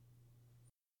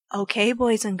Okay,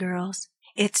 boys and girls,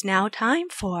 it's now time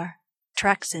for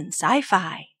Treks in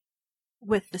Sci-Fi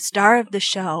with the star of the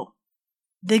show,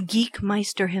 the Geek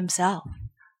Meister himself,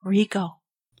 Rico.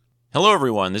 Hello,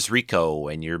 everyone. This is Rico,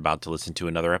 and you're about to listen to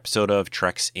another episode of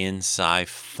Treks in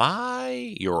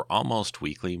Sci-Fi, your almost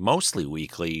weekly, mostly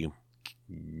weekly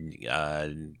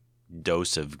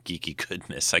dose of geeky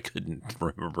goodness. I couldn't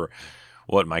remember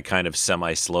what my kind of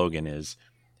semi-slogan is.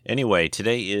 Anyway,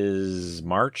 today is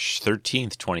March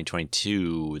 13th,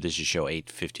 2022. This is show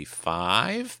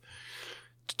 855.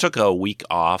 Took a week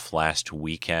off last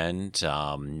weekend.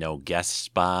 No guest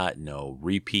spot, no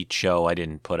repeat show I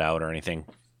didn't put out or anything.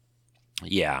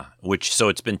 Yeah, so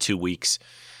it's been 2 weeks.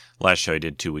 Last show I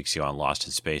did 2 weeks ago on Lost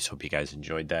in Space. Hope you guys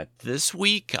enjoyed that. This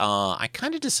week, I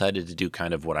kind of decided to do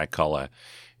kind of what I call a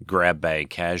grab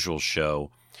bag casual show.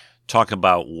 Talk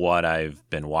about what I've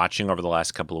been watching over the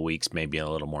last couple of weeks, maybe in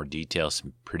a little more detail.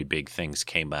 Some pretty big things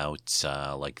came out,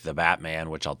 like The Batman,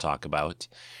 which I'll talk about.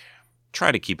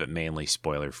 Try to keep it mainly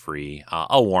spoiler-free.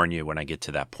 I'll warn you when I get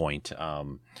to that point.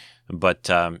 But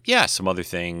some other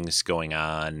things going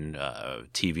on,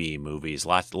 TV, movies,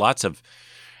 lots of,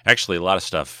 actually a lot of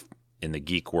stuff in the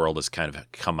geek world has kind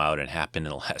of come out and happened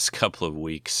in the last couple of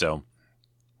weeks. So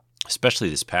especially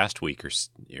this past week, or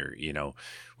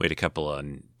we had a couple of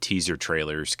teaser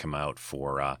trailers come out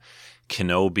for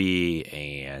Kenobi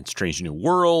and Strange New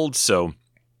World. So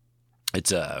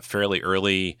it's a fairly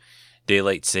early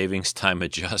daylight savings time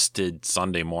adjusted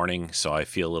Sunday morning, so I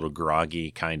feel a little groggy,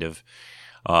 kind of.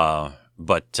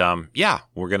 But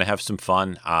we're going to have some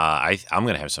fun. I'm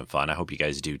going to have some fun. I hope you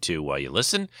guys do too while you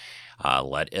listen.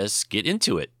 Let us get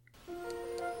into it.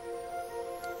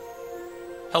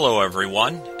 Hello,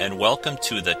 everyone, and welcome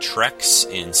to the Treks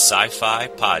in Sci-Fi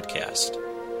podcast.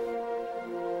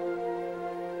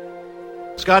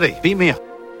 Scotty, beat me up.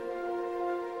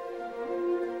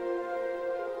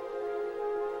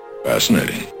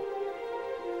 Fascinating.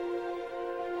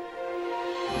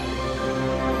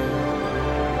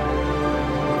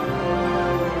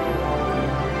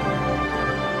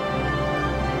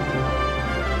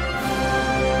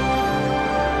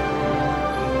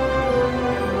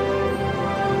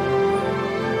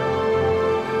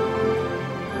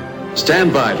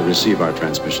 Stand by to receive our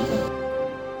transmission.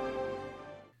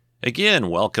 Again,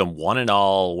 welcome one and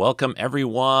all. Welcome,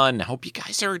 everyone. I hope you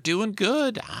guys are doing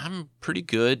good. I'm pretty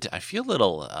good. I feel a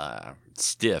little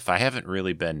stiff. I haven't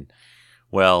really been,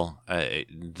 the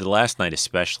last night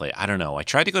especially. I don't know. I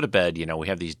tried to go to bed. We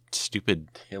have these stupid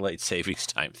daylight savings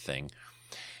time thing.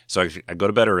 So I go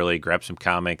to bed early, grab some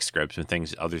comics, grab some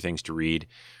things, other things to read.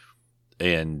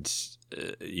 And,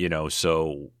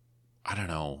 so I don't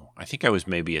know. I think I was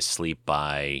maybe asleep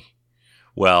by,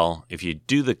 if you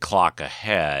do the clock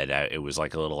ahead, it was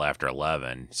like a little after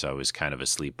 11. So I was kind of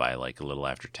asleep by like a little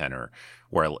after 10 or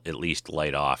at least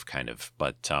light off kind of.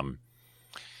 But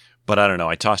I don't know.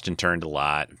 I tossed and turned a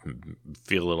lot,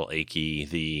 feel a little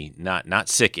achy, not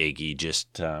sick achy,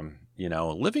 just,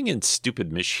 living in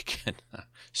stupid Michigan.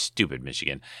 Stupid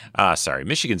Michigan. Sorry.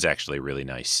 Michigan's actually a really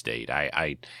nice state.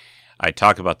 I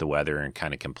talk about the weather and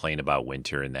kind of complain about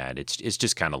winter and that. It's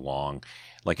just kind of long.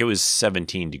 Like it was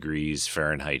 17 degrees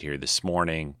Fahrenheit here this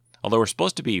morning, although we're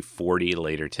supposed to be 40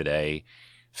 later today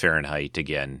Fahrenheit.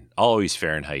 Again, always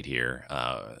Fahrenheit here.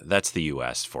 That's the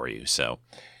U.S. for you. So,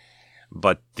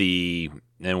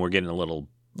 and we're getting a little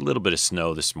bit of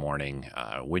snow this morning.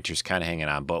 Winter's kind of hanging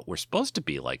on, but we're supposed to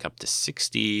be like up to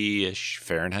 60-ish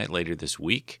Fahrenheit later this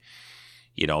week.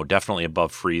 Definitely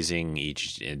above freezing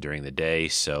during the day.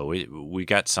 So we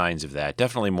got signs of that.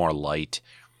 Definitely more light.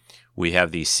 We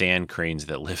have these sand cranes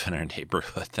that live in our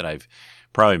neighborhood that I've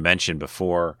probably mentioned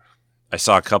before. I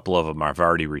saw a couple of them. I've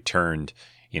already returned.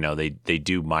 They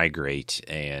do migrate,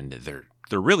 and they're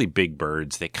really big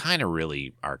birds. They kind of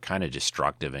really are kind of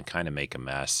destructive and kind of make a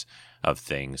mess of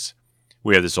things.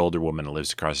 We have this older woman that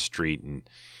lives across the street, and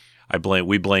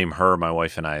we blame her, my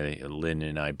wife and I, Lynn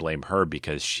and I blame her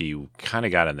because she kind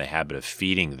of got in the habit of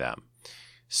feeding them.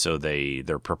 So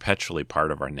they're perpetually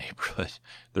part of our neighborhood.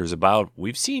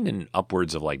 We've seen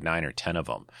upwards of like 9 or 10 of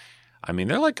them. I mean,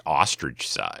 they're like ostrich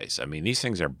size. I mean, these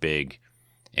things are big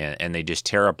and they just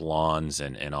tear up lawns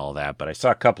and all that. But I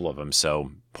saw a couple of them.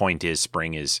 So point is,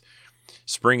 spring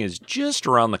is just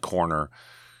around the corner.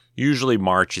 Usually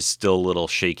March is still a little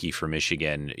shaky for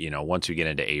Michigan. Once we get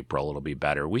into April, it'll be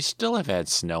better. We still have had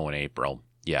snow in April.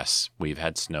 Yes, we've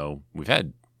had snow.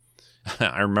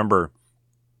 I remember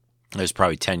it was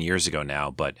probably 10 years ago now,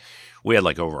 but we had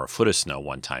like over a foot of snow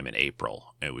one time in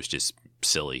April. It was just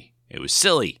silly. It was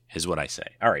silly is what I say.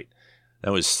 All right.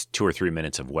 That was 2 or 3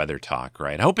 minutes of weather talk,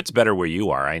 right? I hope it's better where you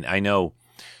are. I know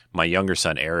my younger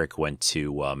son, Eric, went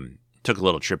to took a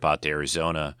little trip out to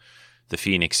Arizona, the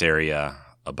Phoenix area,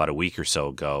 about a week or so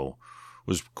ago. It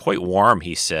was quite warm,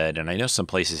 he said, and I know some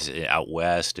places out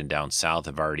west and down south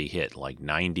have already hit like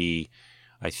 90,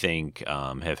 I think,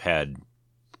 have had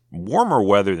warmer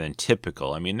weather than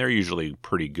typical. I mean, they're usually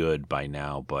pretty good by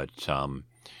now, but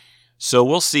so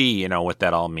we'll see, what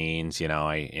that all means.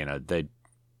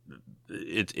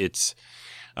 It's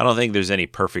I don't think there's any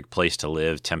perfect place to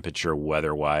live, temperature,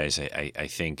 weather-wise. I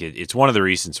think it's one of the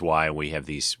reasons why we have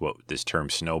this term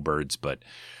snowbirds, but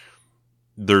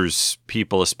there's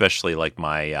people, especially like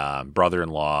my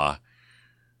brother-in-law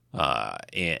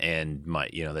and my,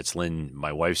 that's Lynn,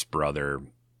 my wife's brother.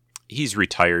 He's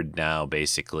retired now,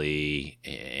 basically,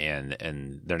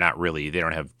 and they're not really, they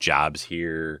don't have jobs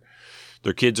here.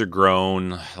 Their kids are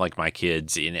grown, like my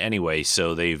kids. Anyway,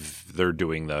 so they're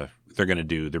building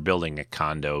a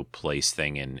condo place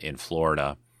thing in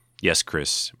Florida. Yes,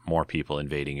 Chris, more people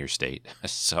invading your state.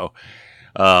 So,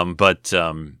 what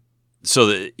a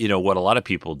lot of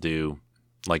people do,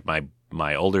 like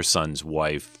my older son's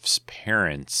wife's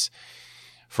parents,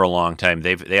 for a long time,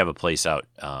 they have a place out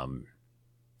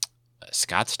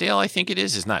Scottsdale, I think it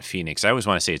is. It's not Phoenix. I always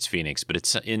want to say it's Phoenix, but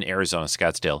it's in Arizona,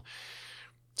 Scottsdale.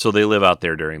 So they live out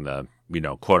there during the,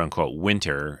 quote unquote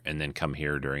winter, and then come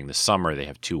here during the summer. They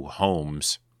have 2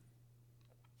 homes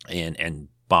and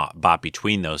bop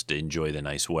between those to enjoy the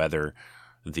nice weather.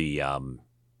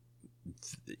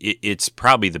 It's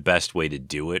probably the best way to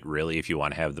do it, really, if you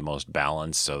want to have the most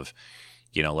balance of,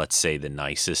 let's say the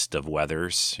nicest of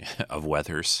weathers.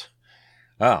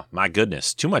 Oh, my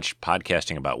goodness. Too much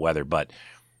podcasting about weather, but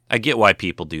I get why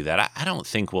people do that. I don't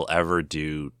think we'll ever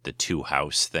do the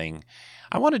 2-house thing.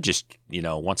 I want to just,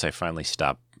 once I finally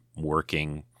stop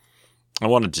working, I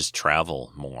want to just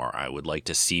travel more. I would like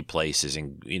to see places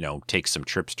and, take some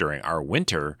trips during our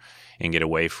winter and get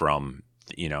away from,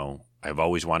 I've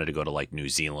always wanted to go to like New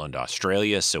Zealand,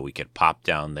 Australia, so we could pop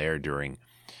down there during,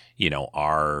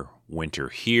 our winter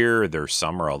here, their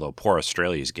summer, although poor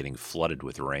Australia is getting flooded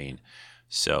with rain.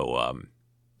 So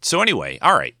anyway,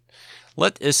 all right.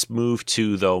 Let us move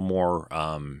to more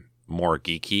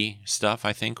geeky stuff.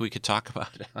 I think we could talk about.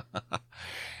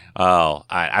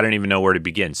 I don't even know where to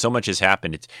begin. So much has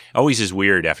happened. It always is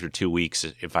weird after 2 weeks.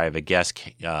 If I have a guest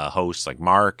host like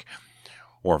Mark,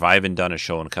 or if I haven't done a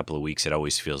show in a couple of weeks, it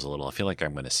always feels I feel like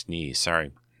I'm going to sneeze.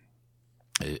 Sorry.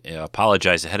 I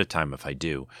apologize ahead of time if I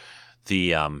do.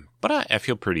 But I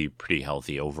feel pretty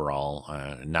healthy overall.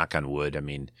 Knock on wood. I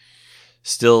mean,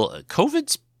 still,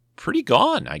 COVID's pretty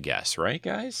gone, I guess, right,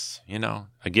 guys?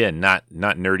 Again, not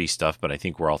nerdy stuff, but I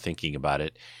think we're all thinking about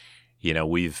it.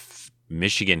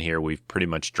 Michigan here, we've pretty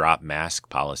much dropped mask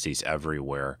policies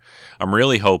everywhere. I'm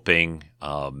really hoping,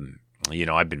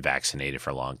 I've been vaccinated for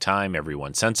a long time.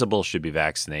 Everyone sensible should be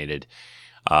vaccinated.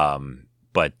 So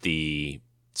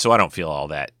I don't feel all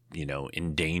that,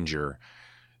 in danger.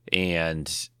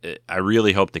 And I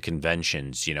really hope the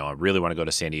conventions, I really want to go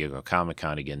to San Diego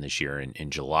Comic-Con again this year in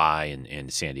July in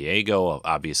San Diego,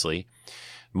 obviously.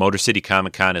 Motor City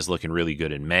Comic-Con is looking really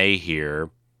good in May here.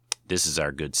 This is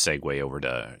our good segue over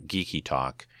to Geeky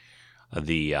Talk.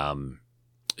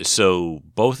 So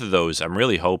both of those, I'm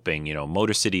really hoping,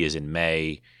 Motor City is in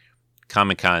May.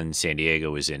 Comic-Con in San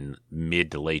Diego is in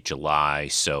mid to late July.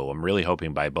 So I'm really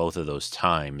hoping by both of those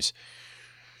times,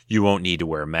 you won't need to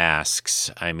wear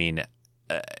masks. I mean,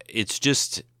 it's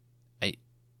just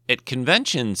at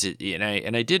conventions,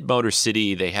 and I did Motor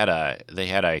City. They had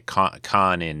a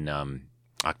con in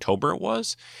October. It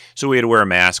was, so we had to wear a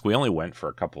mask. We only went for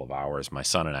a couple of hours. My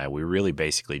son and I. We really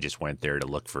basically just went there to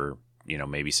look for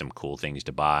maybe some cool things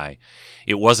to buy.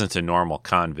 It wasn't a normal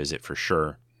con visit for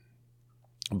sure.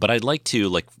 But I'd like to,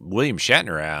 like William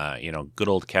Shatner. Good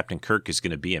old Captain Kirk is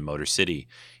going to be in Motor City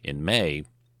in May.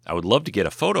 I would love to get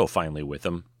a photo finally with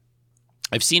him.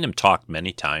 I've seen him talk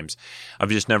many times.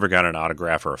 I've just never got an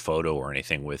autograph or a photo or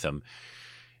anything with him.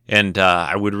 And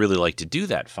I would really like to do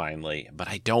that finally, but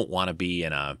I don't want to be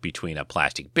between a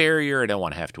plastic barrier. I don't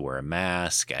want to have to wear a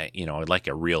mask. I'd like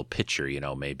a real picture,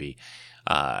 maybe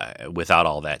without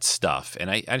all that stuff. And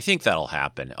I think that'll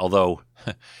happen. Although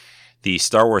the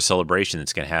Star Wars celebration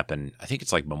that's going to happen, I think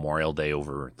it's like Memorial Day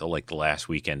over the last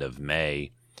weekend of May,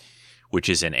 which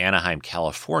is in Anaheim,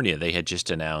 California. They had just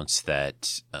announced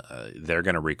that they're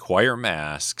going to require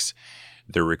masks.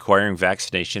 They're requiring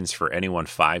vaccinations for anyone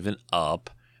 5 and up,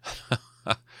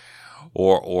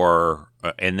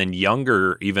 and then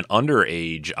younger, even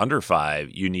underage, under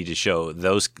 5. You need to show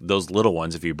those little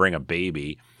ones. If you bring a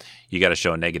baby, you got to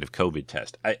show a negative COVID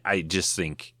test. I just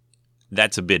think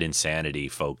that's a bit insanity,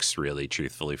 folks. Really,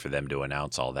 truthfully, for them to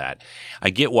announce all that.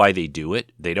 I get why they do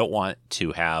it. They don't want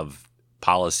to have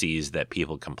policies that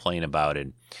people complain about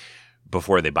and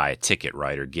before they buy a ticket,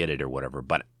 right, or get it or whatever.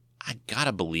 But I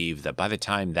gotta believe that by the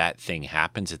time that thing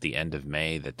happens at the end of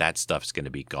May, that stuff's going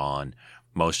to be gone.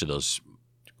 Most of those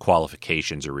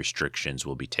qualifications or restrictions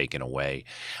will be taken away.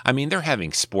 I mean, they're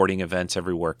having sporting events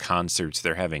everywhere, concerts.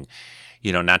 They're having,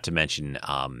 not to mention,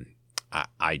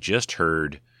 I just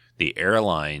heard the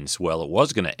airlines, well, it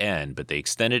was going to end, but they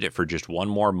extended it for just one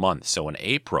more month. So in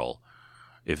April,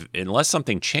 unless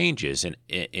something changes in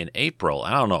April,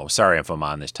 I don't know, sorry if I'm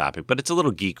on this topic, but it's a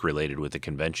little geek related with the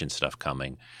convention stuff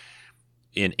coming.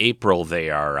 In April, they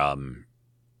are,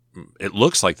 it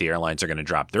looks like the airlines are going to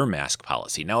drop their mask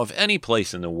policy. Now, if any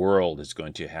place in the world is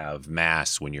going to have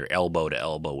masks when you're elbow to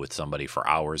elbow with somebody for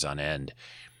hours on end,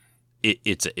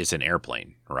 it's an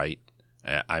airplane, right?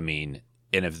 I mean,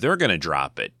 and if they're going to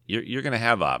drop it, you're going to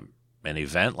have an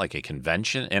event like a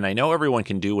convention. And I know everyone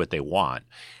can do what they want.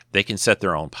 They can set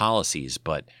their own policies,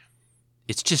 but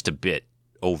it's just a bit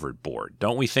overboard.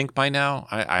 Don't we think by now?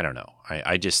 I don't know.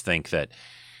 I just think that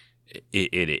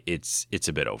it's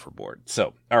a bit overboard.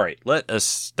 So, all right, let us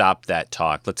stop that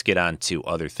talk. Let's get on to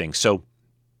other things. So,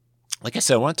 like I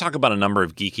said, I want to talk about a number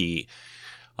of geeky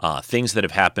things that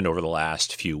have happened over the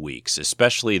last few weeks,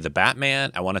 especially the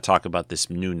Batman. I want to talk about this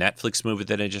new Netflix movie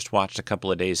that I just watched a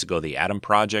couple of days ago, The Adam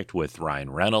Project with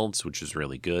Ryan Reynolds, which is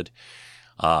really good.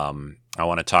 I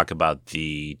want to talk about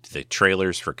the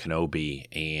trailers for Kenobi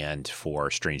and for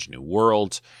Strange New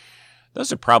Worlds.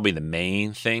 Those are probably the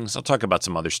main things. I'll talk about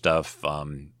some other stuff.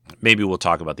 Maybe we'll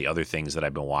talk about the other things that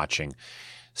I've been watching.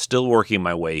 Still working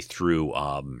my way through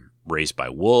Raised by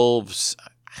Wolves.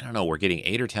 I don't know. We're getting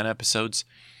 8 or 10 episodes.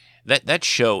 That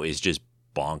show is just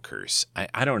bonkers.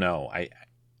 I don't know.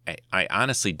 I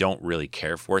honestly don't really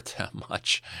care for it that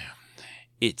much.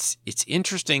 It's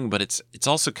interesting, but it's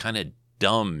also kind of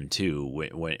dumb too.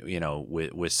 When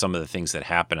with some of the things that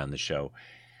happen on the show.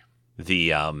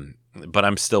 But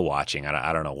I'm still watching.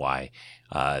 I don't know why.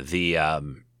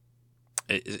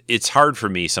 It's hard for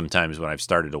me sometimes when I've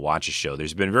started to watch a show.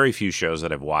 There's been very few shows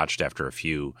that I've watched after a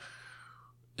few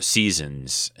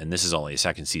seasons, and this is only a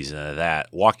second season of that.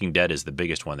 Walking Dead is the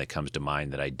biggest one that comes to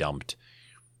mind that I dumped.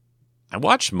 I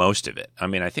watched most of it. I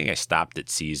mean, I think I stopped at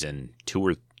season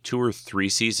 2 or 3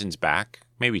 seasons back.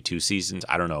 Maybe 2 seasons.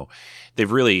 I don't know.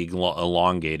 They've really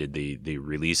elongated the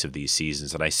release of these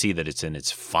seasons, and I see that it's in its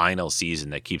final season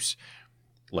that keeps,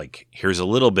 like, here's a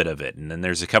little bit of it, and then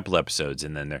there's a couple episodes,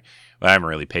 and then I haven't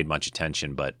really paid much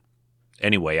attention, but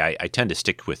anyway, I tend to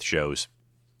stick with shows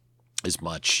as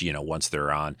much, once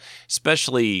they're on.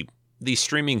 Especially these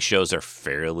streaming shows are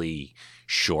fairly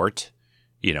short,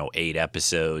 8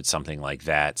 episodes, something like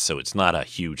that, so it's not a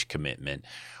huge commitment.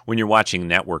 When you're watching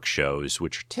network shows,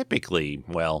 which are typically,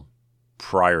 well,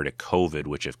 prior to COVID,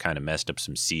 which have kind of messed up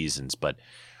some seasons, but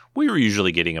we were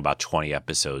usually getting about 20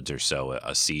 episodes or so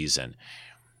a season.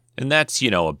 And that's,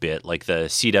 a bit like the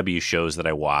CW shows that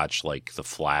I watch, like The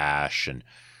Flash and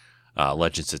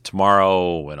Legends of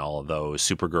Tomorrow and all of those,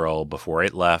 Supergirl before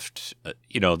it left.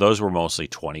 Those were mostly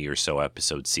 20 or so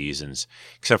episode seasons,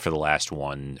 except for the last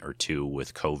 1 or 2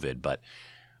 with COVID. But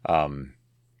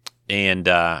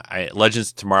Legends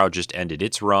of Tomorrow just ended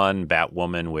its run.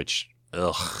 Batwoman, which,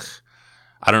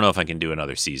 I don't know if I can do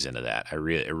another season of that.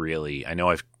 I know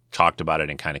I've talked about it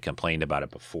and kind of complained about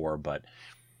it before, but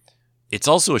it's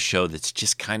also a show that's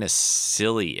just kind of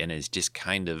silly and is just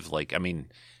kind of like, I mean,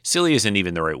 silly isn't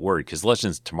even the right word because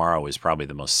Legends of Tomorrow is probably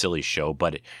the most silly show,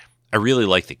 but I really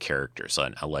like the characters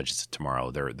on Legends of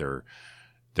Tomorrow.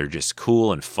 They're just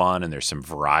cool and fun, and there's some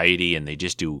variety, and they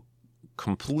just do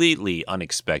completely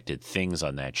unexpected things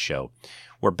on that show.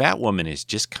 Where Batwoman is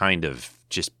just kind of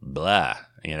just blah,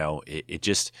 it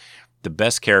just, the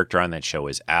best character on that show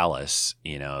is Alice,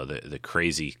 the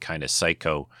crazy kind of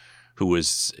psycho who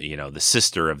was, the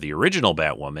sister of the original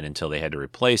Batwoman until they had to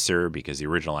replace her because the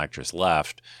original actress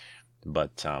left.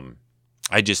 But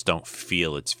I just don't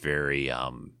feel it's very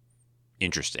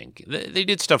interesting. They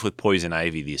did stuff with Poison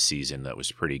Ivy this season that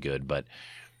was pretty good, but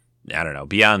I don't know.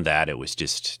 Beyond that, it was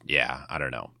just, I don't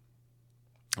know.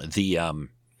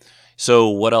 So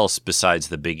what else besides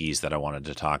the biggies that I wanted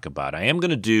to talk about? I am going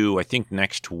to do, I think,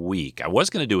 next week. I was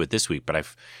going to do it this week, but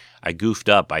I goofed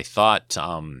up. I thought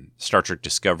Star Trek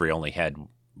Discovery only had,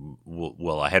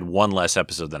 I had 1 less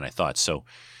episode than I thought. So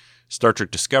Star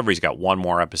Trek Discovery's got 1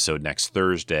 more episode next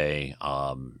Thursday.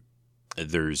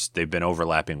 They've been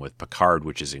overlapping with Picard,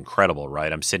 which is incredible,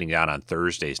 right? I'm sitting down on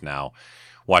Thursdays now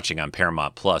watching on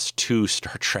Paramount Plus 2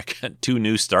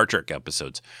 new Star Trek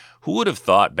episodes. Who would have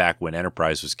thought back when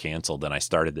Enterprise was canceled and I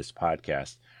started this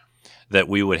podcast that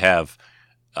we would have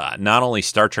not only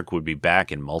Star Trek would be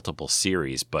back in multiple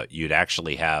series, but you'd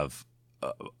actually have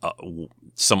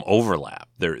some overlap.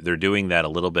 They're doing that a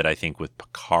little bit, I think, with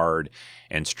Picard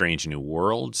and Strange New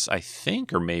Worlds, I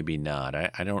think, or maybe not.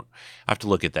 I don't I have to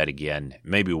look at that again.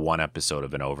 Maybe one episode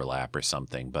of an overlap or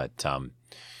something. But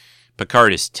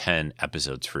Picard is 10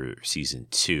 episodes for season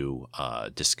 2.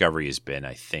 Discovery has been,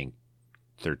 I think,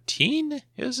 13,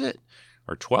 is it?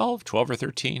 Or 12? 12 or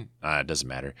 13? It doesn't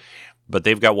matter. But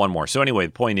they've got one more. So anyway,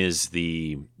 the point is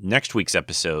the next week's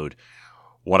episode,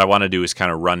 what I want to do is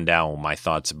kind of run down my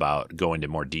thoughts about, go into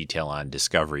more detail on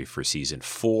Discovery for season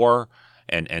 4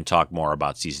 and talk more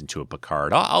about season 2 of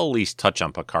Picard. I'll at least touch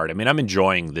on Picard. I mean, I'm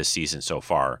enjoying this season so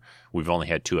far. We've only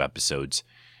had 2 episodes.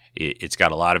 It's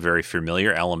got a lot of very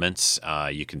familiar elements.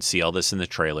 You can see all this in the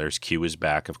trailers. Q is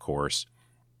back, of course.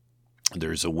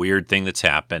 There's a weird thing that's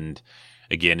happened.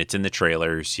 Again, it's in the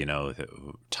trailers. You know,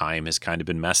 time has kind of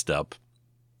been messed up,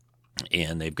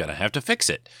 and they've got to have to fix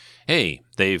it. Hey,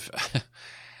 they've...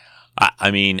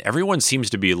 I mean, everyone seems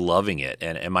to be loving it.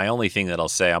 And my only thing that I'll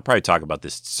say, I'll probably talk about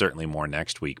this certainly more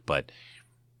next week, but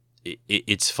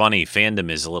it's funny.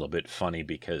 Fandom is a little bit funny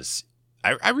because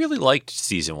I really liked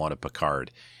season 1 of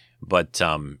Picard, but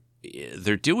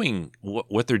they're doing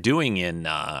what they're doing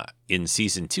in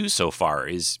season 2 so far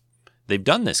is they've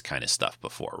done this kind of stuff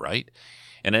before, right?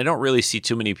 And I don't really see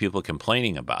too many people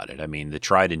complaining about it. I mean, the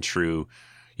tried and true,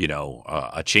 you know,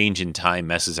 a change in time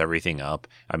messes everything up.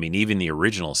 I mean, even the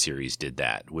original series did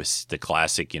that with the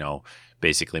classic, you know,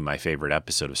 basically my favorite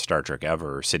episode of Star Trek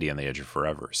ever, City on the Edge of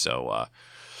Forever. So, all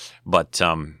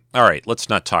right, let's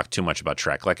not talk too much about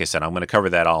Trek. Like I said, I'm going to cover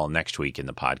that all next week in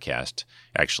the podcast.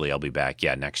 Actually, I'll be back,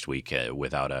 next week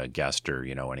without a guest or,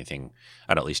 you know, anything.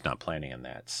 I'm at least not planning on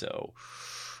that. So,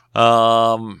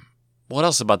 what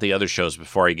else about the other shows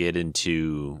before I get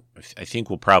into, I think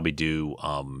we'll probably do,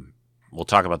 we'll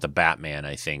talk about the Batman,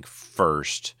 I think,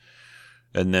 first,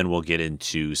 and then we'll get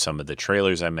into some of the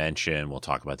trailers I mentioned. We'll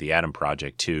talk about the Adam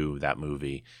Project 2, that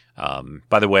movie.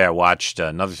 By the way, I watched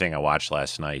another thing I watched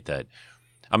last night that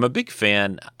I'm a big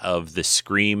fan of the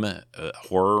Scream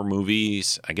horror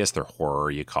movies. I guess they're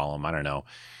horror, you call them. I don't know.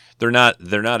 They're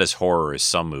not as horror as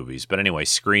some movies, but anyway,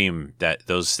 Scream, that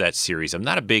series. I'm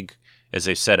not a big, as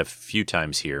I've said a few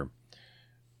times here,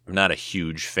 I'm not a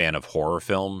huge fan of horror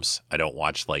films. I don't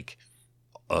watch like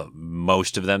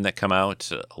most of them that come out,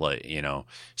 like, you know,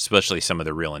 especially some of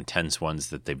the real intense ones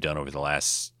that they've done over the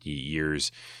last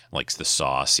years, like the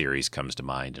Saw series comes to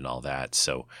mind and all that.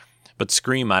 So, but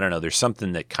Scream, I don't know, there's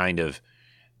something that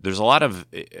there's a lot of,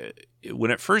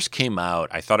 when it first came out,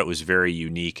 I thought it was very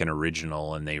unique and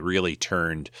original, and they really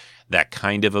turned that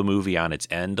kind of a movie on its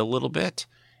end a little bit,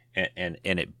 and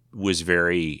it was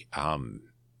very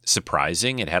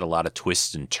surprising. It had a lot of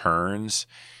twists and turns,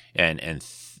 and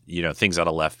you know, things out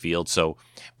of left field. So,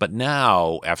 but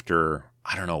now after,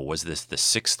 I don't know, was this the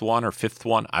 6th one or 5th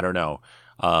one? I don't know.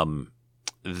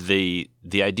 The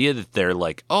idea that they're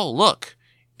like, oh, look,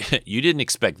 you didn't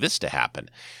expect this to happen.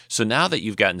 So now that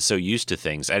you've gotten so used to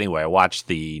things, anyway, I watched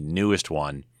the newest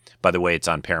one. By the way, it's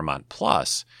on Paramount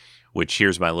Plus, which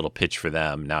here's my little pitch for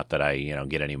them. Not that I, you know,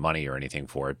 get any money or anything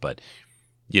for it, but,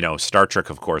 you know, Star Trek,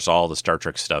 of course, all the Star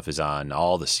Trek stuff is on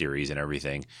all the series and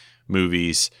everything,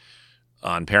 movies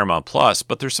on Paramount Plus,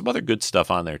 but there's some other good stuff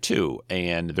on there too,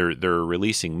 and they're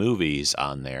releasing movies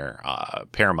on there,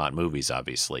 Paramount movies,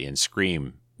 obviously, and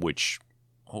Scream, which,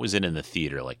 what was it in the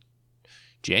theater, like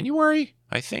January,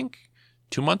 I think,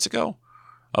 2 months ago,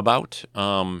 about,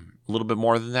 a little bit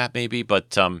more than that maybe,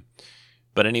 but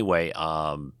anyway,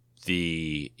 so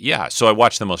I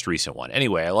watched the most recent one.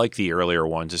 Anyway, I like the earlier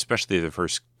ones, especially the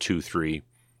first 2, 3.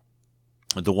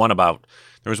 There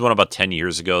was one about 10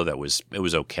 years ago it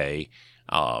was okay.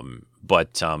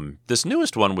 But this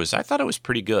newest one I thought it was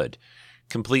pretty good.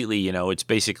 Completely, you know, it's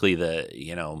basically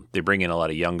they bring in a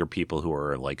lot of younger people who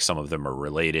are like, some of them are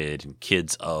related and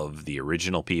kids of the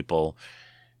original people.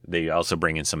 They also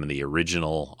bring in some of the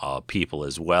original people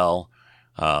as well.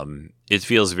 It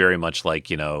feels very much like,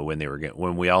 you know,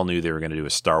 when we all knew they were going to do a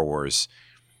Star Wars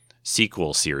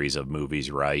sequel series of movies,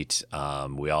 right?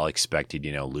 We all expected,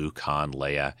 you know, Luke, Han,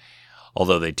 Leia.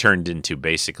 Although they turned into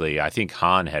basically, I think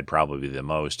Han had probably the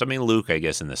most. I mean, Luke, I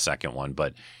guess, in the second one,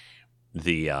 but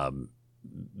they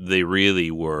really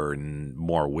were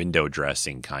more window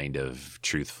dressing, kind of,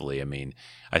 truthfully. I mean,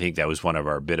 I think that was one of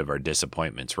our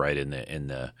disappointments, right?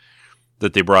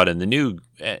 That they brought in the new,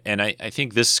 and I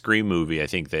think this Scream movie, I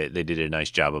think they did a nice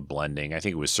job of blending. I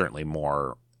think it was certainly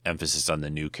more emphasis on the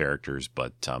new characters,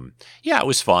 but it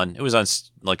was fun. It was on,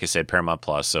 like I said, Paramount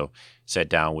Plus, so sat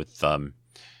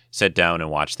down and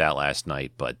watched that last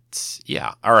night. But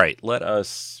yeah, all right,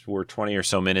 we're 20 or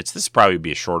so minutes. This will probably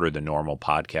be a shorter than normal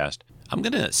podcast. I'm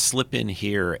going to slip in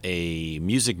here a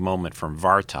music moment from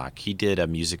Vartok. He did a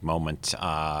music moment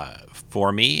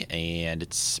for me, and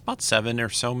it's about 7 or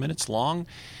so minutes long.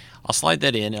 I'll slide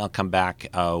that in, and I'll come back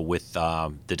with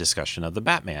the discussion of the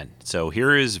Batman. So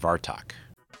here is Vartok.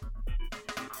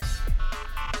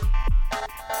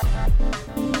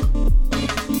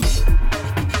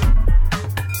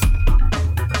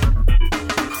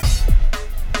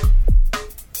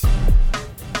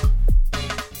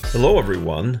 Hello,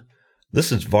 everyone.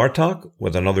 This is Vartok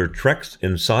with another Treks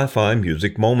in Sci-Fi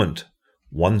music moment.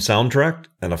 One soundtrack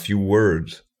and a few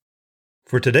words.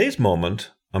 For today's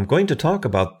moment, I'm going to talk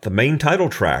about the main title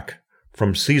track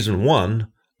from Season 1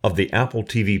 of the Apple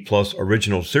TV Plus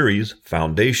original series,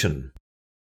 Foundation.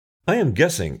 I am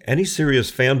guessing any serious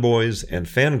fanboys and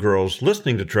fangirls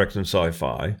listening to Treks in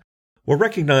Sci-Fi will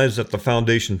recognize that the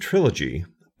Foundation trilogy,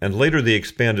 and later the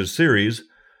expanded series,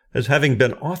 as having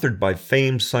been authored by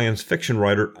famed science fiction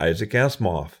writer Isaac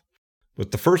Asimov,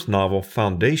 with the first novel,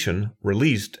 Foundation,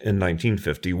 released in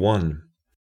 1951.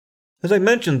 As I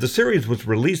mentioned, the series was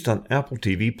released on Apple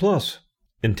TV Plus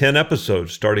in 10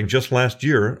 episodes starting just last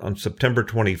year on September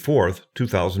 24th,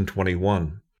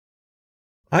 2021.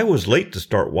 I was late to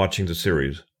start watching the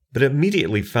series, but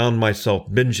immediately found myself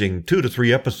binging 2 to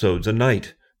 3 episodes a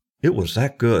night. It was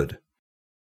that good.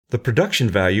 The production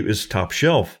value is top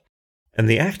shelf, and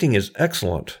the acting is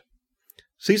excellent.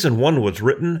 Season 1 was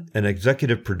written and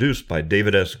executive produced by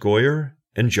David S. Goyer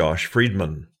and Josh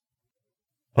Friedman.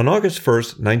 On August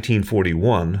 1st,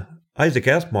 1941, Isaac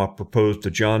Asimov proposed to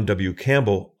John W.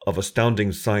 Campbell of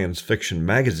Astounding Science Fiction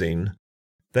magazine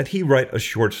that he write a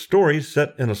short story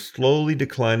set in a slowly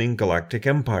declining galactic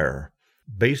empire,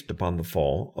 based upon the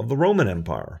fall of the Roman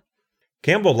Empire.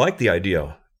 Campbell liked the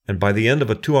idea, and by the end of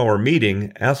a 2-hour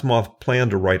meeting, Asimov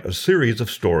planned to write a series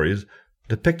of stories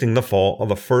depicting the fall of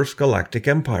the First Galactic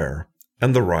Empire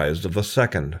and the rise of the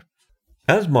Second.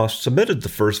 Asimov submitted the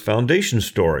first Foundation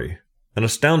story, and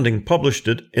Astounding published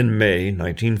it in May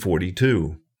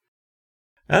 1942.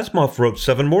 Asimov wrote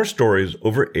 7 more stories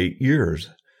over 8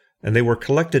 years, and they were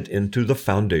collected into the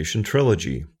Foundation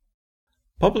trilogy.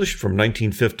 Published from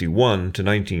 1951 to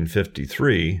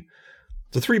 1953,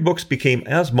 the 3 books became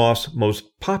Asimov's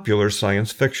most popular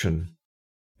science fiction,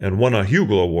 and won a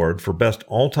Hugo Award for Best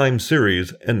All-Time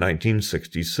Series in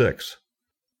 1966.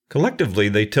 Collectively,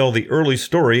 they tell the early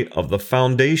story of the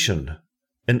Foundation,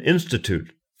 an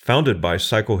institute founded by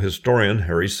psychohistorian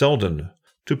Harry Seldon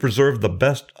to preserve the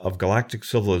best of galactic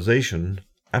civilization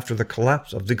after the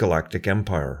collapse of the Galactic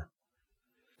Empire.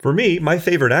 For me, my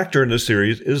favorite actor in the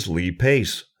series is Lee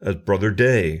Pace as Brother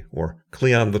Day, or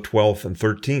Cleon the 12th and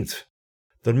 13th.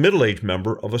 The middle-aged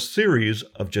member of a series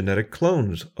of genetic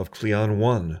clones of Cleon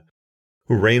 1,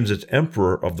 who reigns as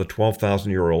emperor of the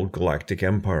 12,000-year-old galactic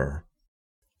empire.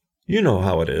 You know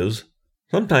how it is.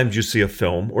 Sometimes you see a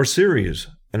film or series,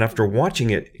 and after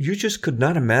watching it, you just could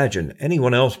not imagine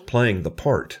anyone else playing the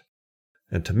part.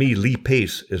 And to me, Lee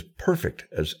Pace is perfect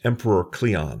as Emperor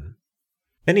Cleon.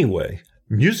 Anyway,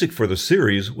 music for the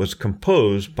series was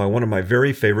composed by one of my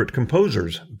very favorite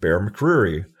composers, Bear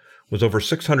McCreary, with over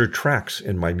 600 tracks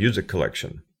in my music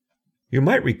collection. You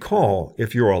might recall,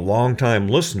 if you're a long-time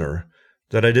listener,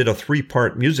 that I did a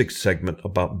 3-part music segment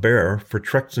about Bear for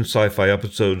Treks in Sci-Fi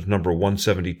episodes number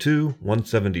 172,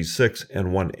 176,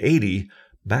 and 180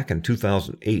 back in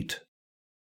 2008.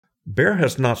 Bear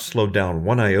has not slowed down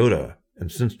one iota, and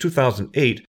since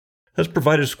 2008 has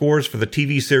provided scores for the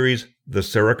TV series The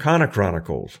Sarah Connor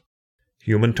Chronicles,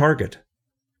 Human Target,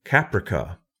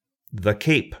 Caprica, The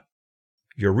Cape,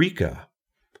 Eureka,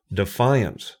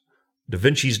 Defiance, Da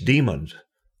Vinci's Demons,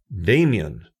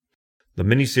 Damien, the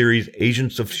miniseries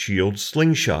Agents of S.H.I.E.L.D.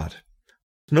 Slingshot,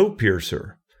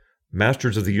 Snowpiercer,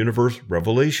 Masters of the Universe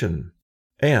Revelation,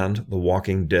 and The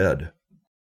Walking Dead.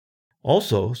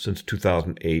 Also, since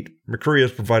 2008, McCreary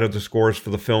has provided the scores for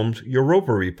the films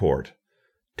Europa Report,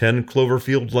 10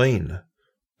 Cloverfield Lane,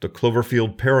 The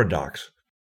Cloverfield Paradox,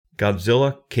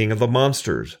 Godzilla King of the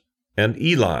Monsters, and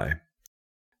Eli.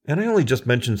 And I only just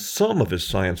mentioned some of his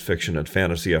science fiction and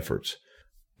fantasy efforts.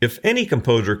 If any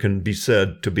composer can be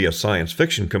said to be a science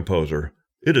fiction composer,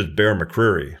 it is Bear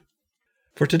McCreary.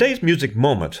 For today's music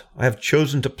moment, I have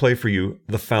chosen to play for you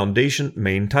the Foundation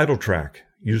main title track,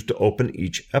 used to open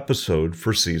each episode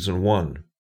for Season 1.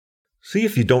 See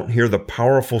if you don't hear the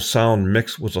powerful sound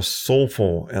mixed with a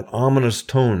soulful and ominous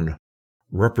tone,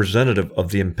 representative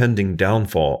of the impending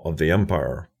downfall of the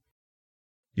Empire.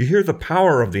 You hear the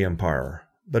power of the Empire,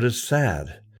 but it's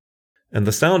sad, and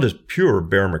the sound is pure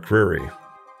Bear McCreary.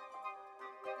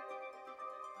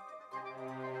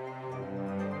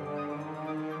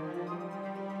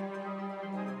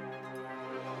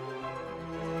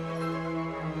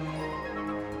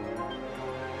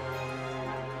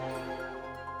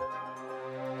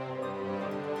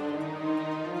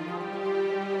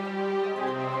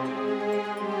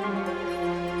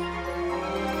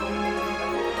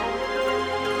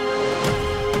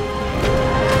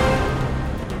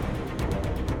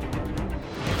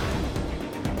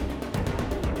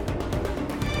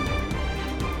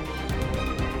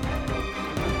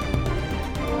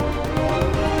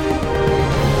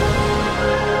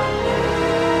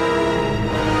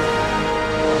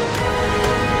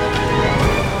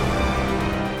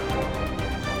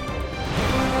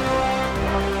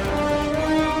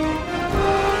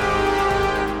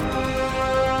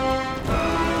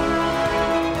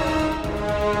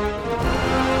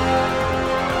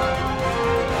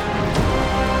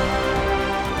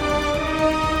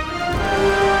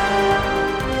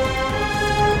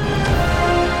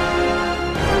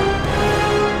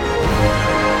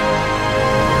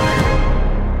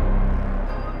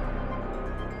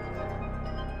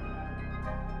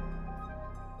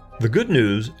 The good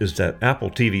news is that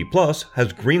Apple TV Plus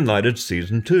has greenlighted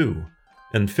Season 2,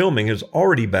 and filming is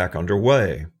already back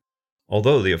underway,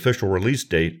 although the official release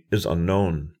date is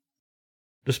unknown.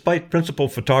 Despite principal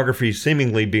photography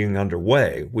seemingly being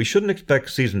underway, we shouldn't expect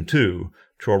Season 2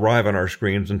 to arrive on our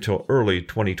screens until early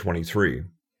 2023.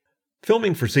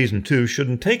 Filming for Season 2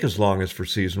 shouldn't take as long as for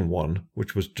Season 1,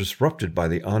 which was disrupted by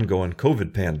the ongoing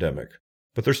COVID pandemic,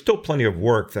 but there's still plenty of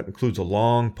work that includes a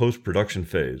long post-production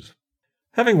phase.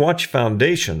 Having watched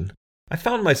Foundation, I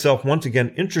found myself once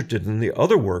again interested in the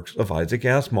other works of Isaac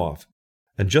Asimov,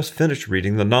 and just finished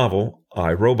reading the novel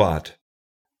I, Robot.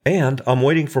 And I'm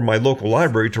waiting for my local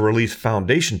library to release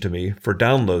Foundation to me for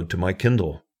download to my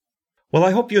Kindle. Well,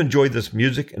 I hope you enjoyed this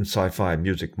music and sci-fi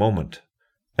music moment.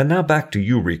 And now back to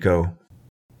you, Rico.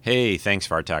 Hey, thanks,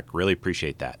 Vartok. Really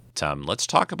appreciate that. Let's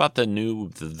talk about the new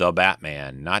The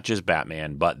Batman. Not just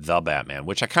Batman, but The Batman,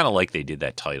 which I kind of like they did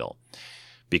that title.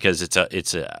 Because it's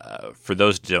a for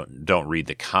those who don't read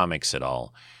the comics at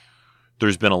all,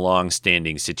 there's been a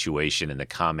long-standing situation in the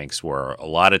comics where a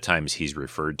lot of times he's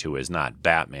referred to as not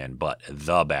Batman, but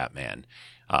the Batman.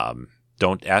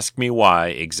 Don't ask me why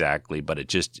exactly, but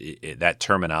that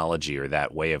terminology or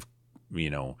that way of,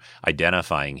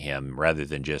 identifying him rather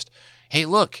than just, hey,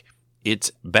 look, it's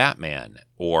Batman,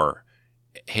 or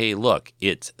hey, look,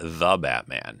 it's the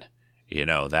Batman.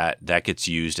 That gets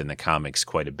used in the comics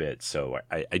quite a bit. So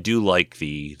I do like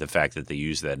the fact that they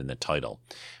use that in the title.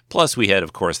 Plus, we had,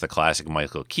 of course, the classic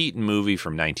Michael Keaton movie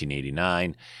from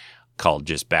 1989 called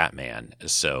just Batman.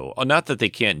 So not that they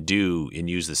can't do and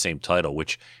use the same title,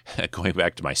 which, going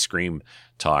back to my Scream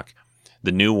talk,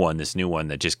 this new one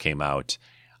that just came out,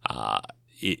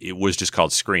 it was just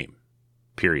called Scream,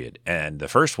 period. And the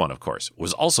first one, of course,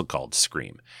 was also called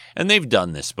Scream. And they've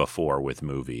done this before with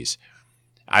movies.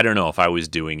 I don't know if I was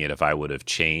doing it, if I would have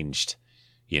changed,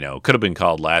 could have been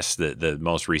called the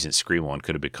most recent Scream one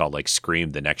could have been called like Scream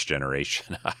The Next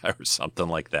Generation or something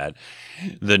like that.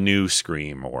 The New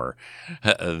Scream or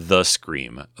The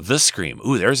Scream. The Scream.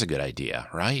 Ooh, there's a good idea,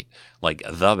 right? Like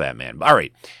The Batman. All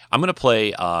right. I'm going to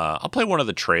play, I'll play one of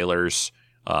the trailers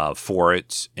for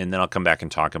it, and then I'll come back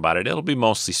and talk about it. It'll be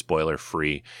mostly spoiler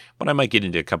free, but I might get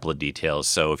into a couple of details.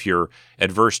 So if you're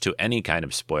adverse to any kind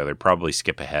of spoiler, probably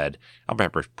skip ahead. I'll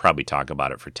probably talk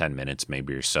about it for 10 minutes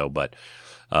maybe or so. But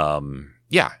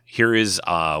here is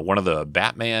one of the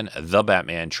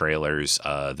Batman trailers,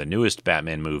 the newest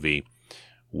Batman movie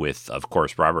with, of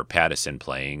course, Robert Pattinson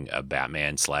playing a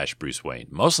Batman / Bruce Wayne.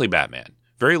 Mostly Batman,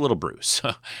 very little Bruce.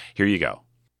 Here you go.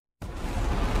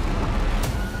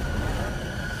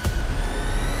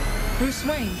 Bruce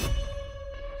Wayne.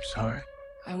 Sorry.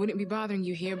 I wouldn't be bothering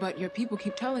you here, but your people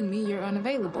keep telling me you're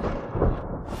unavailable.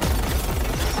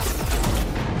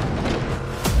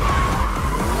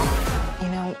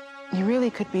 You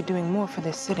really could be doing more for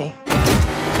this city. Your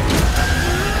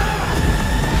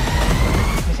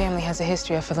family has a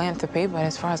history of philanthropy, but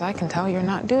as far as I can tell, you're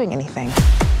not doing anything.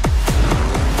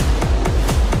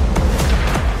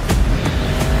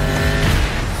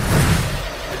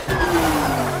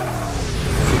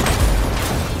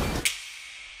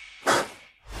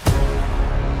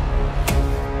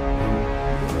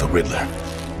 Riddler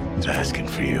is asking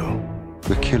for you.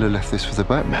 The killer left this for the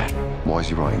Batman. Why is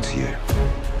he writing to you?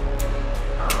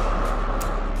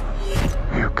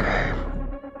 You came.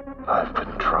 I've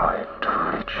been trying to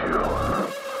reach you.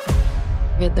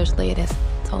 Riddler's latest.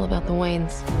 It's all about the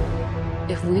Waynes.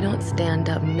 If we don't stand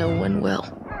up, no one will.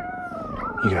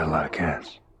 You got a lot of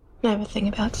cats. I have a thing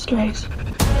about strays.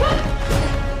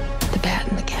 The bat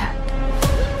and the cat.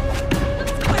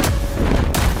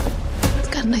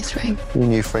 A nice ring. A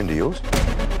new friend of yours?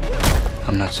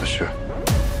 I'm not so sure.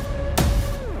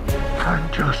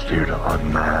 I'm just here to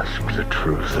unmask the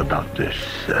truth about this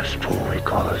cesspool we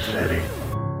call a city.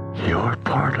 You're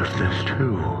part of this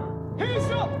too.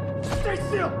 Hands up! Stay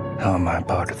still! How am I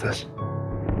part of this?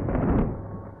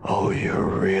 Oh, you're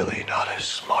really not as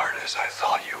smart as I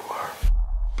thought you were.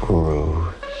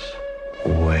 Bruce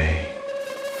Wayne.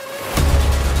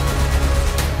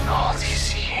 All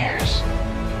these years.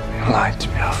 You lied to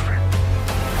me, Alfred.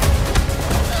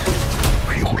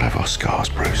 We all have our scars,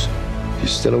 Bruce. You're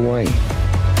still away.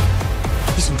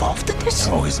 He's involved in this?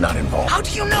 No, he's not involved. How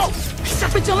do you know? He's a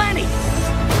vigilante!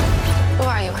 Who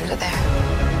are you under there?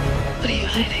 What are you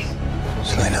hiding?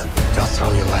 Selena, don't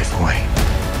throw your life away.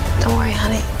 Don't worry,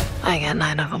 honey. I got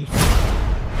 9 of them.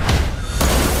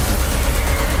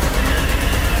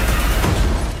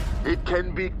 It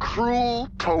can be cruel,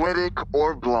 poetic,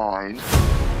 or blind.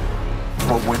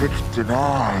 But when it's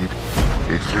denied,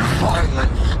 it's through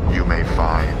violence you may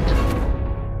find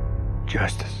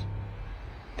Justice.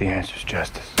 The answer's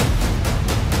justice.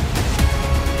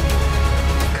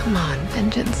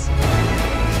 vengeance.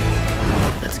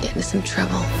 Let's get into some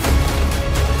trouble.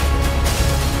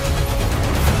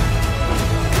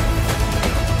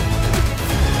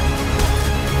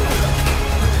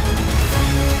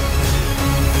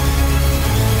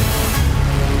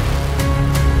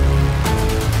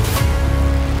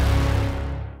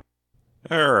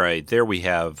 All right, there we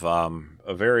have a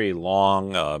very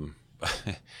long.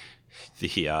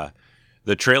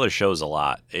 The trailer shows a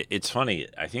lot. It's funny.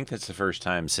 I think that's the first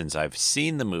time since I've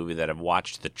seen the movie that I've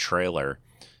watched the trailer.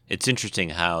 It's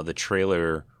interesting how the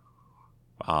trailer.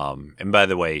 And by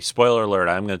the way, spoiler alert!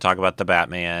 I'm going to talk about the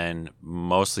Batman,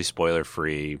 mostly spoiler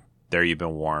free. There, you've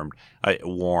been warned.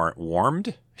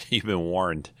 Warned? You've been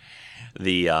warned.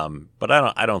 But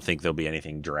I don't think there'll be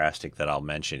anything drastic that I'll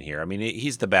mention here. I mean,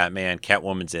 he's the Batman.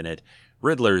 Catwoman's in it.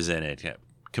 Riddler's in it.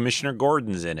 Commissioner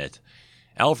Gordon's in it.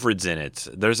 Alfred's in it.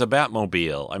 There's a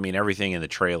Batmobile. I mean, everything in the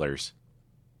trailers.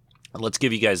 Let's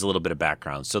give you guys a little bit of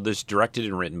background. So this is directed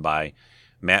and written by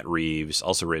Matt Reeves,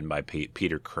 also written by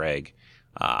Peter Craig,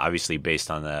 obviously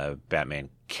based on the Batman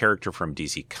character from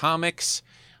DC Comics.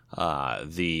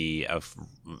 The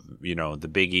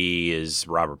biggie is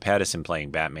Robert Pattinson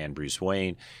playing Batman Bruce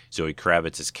Wayne. Zoe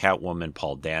Kravitz is Catwoman.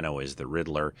 Paul Dano is the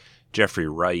Riddler. Jeffrey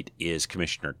Wright is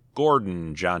Commissioner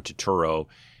Gordon. John Turturro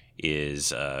is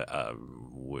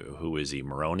who is he?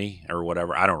 Maroni or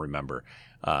whatever? I don't remember.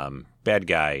 Bad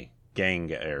guy,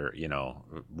 gang, or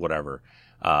whatever.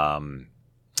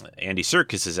 Andy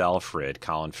Serkis is Alfred.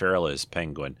 Colin Farrell is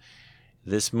Penguin.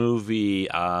 This movie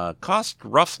cost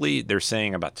roughly, they're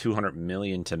saying, about $200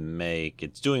 million to make.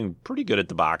 It's doing pretty good at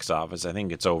the box office. I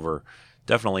think it's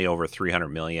definitely over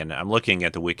 $300 million. I'm looking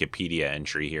at the Wikipedia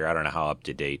entry here. I don't know how up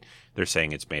to date. They're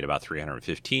saying it's made about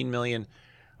 $315 million.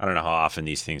 I don't know how often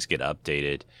these things get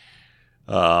updated.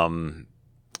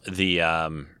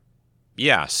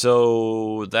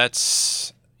 So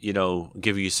that's,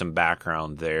 give you some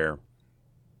background there.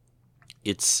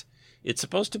 It's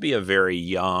supposed to be a very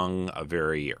young, a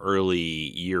very early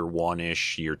year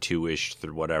one-ish, year two-ish,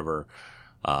 whatever.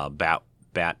 Batman.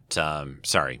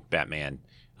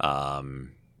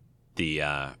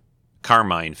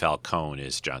 Carmine Falcone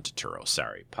is John Turturro.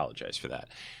 Sorry, apologize for that.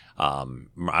 I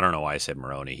don't know why I said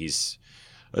Maroni. He's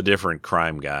a different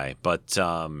crime guy, but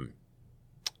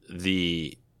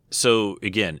this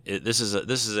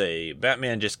is a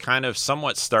Batman just kind of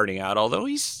somewhat starting out. Although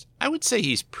I would say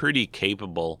he's pretty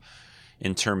capable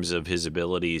in terms of his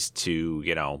abilities to,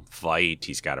 fight.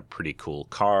 He's got a pretty cool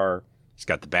car. He's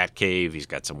got the Batcave. He's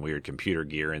got some weird computer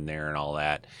gear in there and all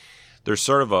that. There's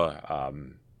sort of a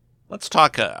let's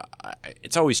talk.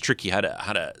 It's always tricky how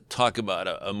to talk about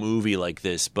a movie like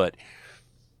this, but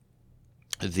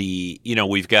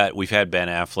we've had Ben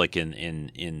Affleck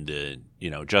in the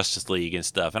Justice League and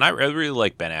stuff, and I really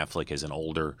like Ben Affleck as an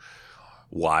older,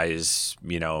 wise,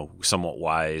 somewhat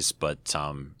wise, but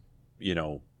I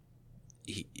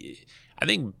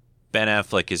think Ben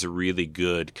Affleck is a really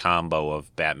good combo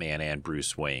of Batman and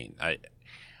Bruce Wayne.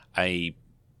 I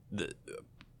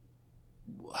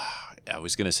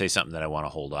was going to say something that I want to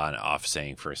hold off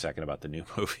saying for a second about the new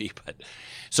movie, but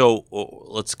so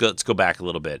let's go back a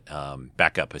little bit,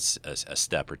 back up a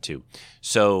step or two.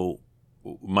 So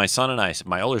my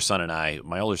older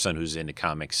son who's into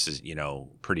comics is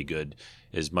pretty good,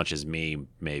 as much as me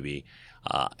maybe,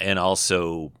 and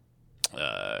also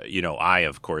I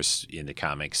of course into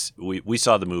comics. We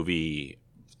saw the movie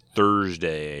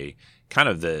Thursday, kind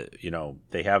of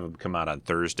they have them come out on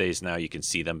Thursdays now. You can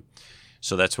see them.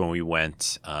 So that's when we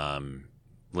went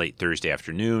late Thursday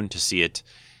afternoon to see it.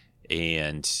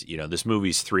 And, this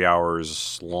movie's 3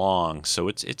 hours long, so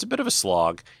it's a bit of a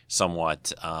slog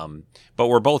somewhat. But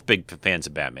we're both big fans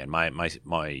of Batman.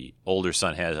 My older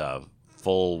son has a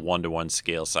full 1-to-1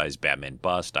 scale size Batman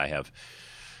bust. I've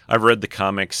read the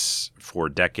comics for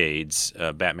decades,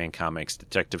 Batman comics,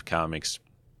 Detective Comics,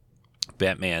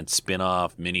 Batman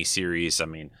spin-off, miniseries. I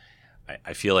mean,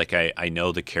 I feel like I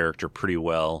know the character pretty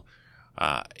well.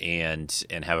 And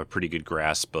have a pretty good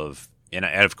grasp of, and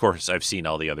of course I've seen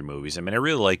all the other movies. I mean, I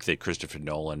really like the Christopher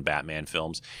Nolan Batman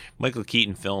films. Michael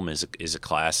Keaton film is a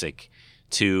classic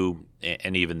too,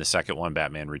 and even the second one,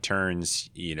 Batman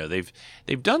Returns.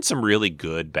 They've done some really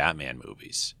good Batman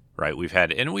movies, right? We've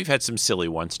had some silly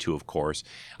ones too, of course.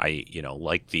 I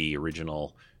like the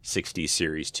original '60s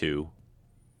series too.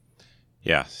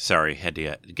 Yeah, sorry, had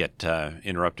to get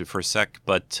interrupted for a sec,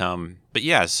 but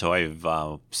yeah. So I've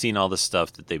seen all the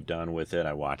stuff that they've done with it.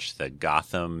 I watched the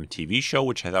Gotham TV show,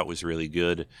 which I thought was really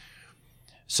good.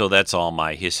 So that's all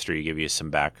my history, give you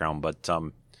some background. But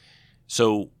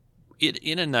so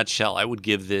in a nutshell, I would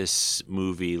give this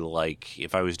movie, like,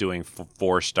 if I was doing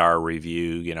 4-star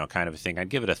review, you know, kind of a thing, I'd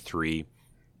give it a 3.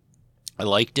 I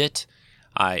liked it.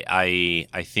 I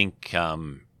think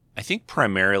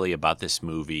primarily about this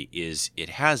movie is it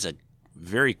has a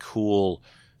very cool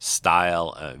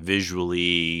style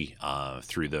visually,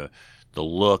 through the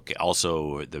look,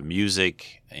 also the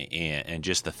music, and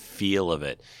just the feel of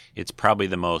it. It's probably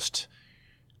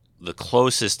the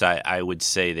closest I would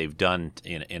say they've done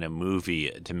in a movie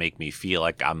to make me feel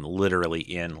like I'm literally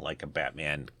in like a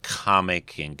Batman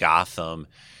comic in Gotham,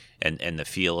 and the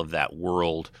feel of that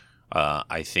world.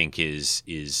 I think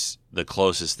is the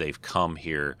closest they've come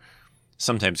here.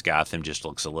 Sometimes Gotham just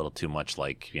looks a little too much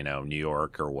like, you know, New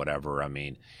York or whatever. I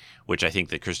mean, which I think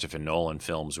the Christopher Nolan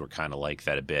films were kind of like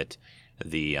that a bit.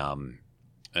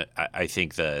 I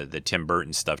think the Tim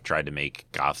Burton stuff tried to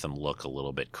make Gotham look a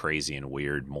little bit crazy and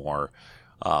weird more.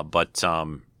 But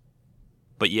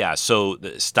yeah, so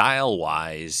the style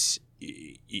wise,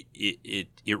 it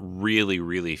really,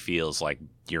 really feels like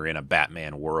you're in a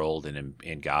Batman world and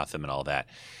in Gotham and all that.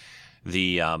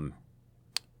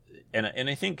 And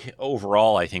I think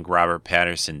overall, I think Robert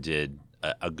Pattinson did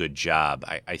a good job.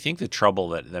 I think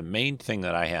the main thing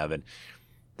that I have, and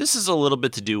this is a little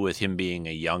bit to do with him being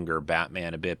a younger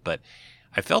Batman a bit, but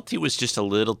I felt he was just a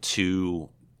little too,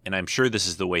 and I'm sure this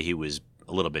is the way he was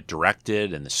a little bit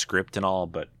directed and the script and all,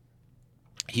 but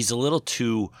he's a little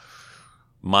too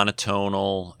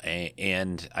monotonal,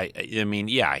 and I mean,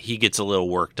 yeah, he gets a little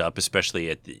worked up, especially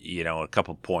at a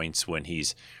couple points when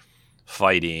he's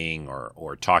fighting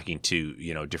or talking to,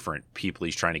 you know, different people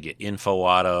he's trying to get info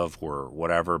out of or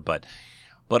whatever, but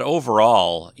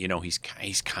overall, you know, he's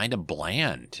kind of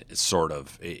bland, sort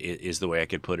of, is the way I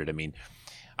could put it. I mean,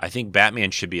 I think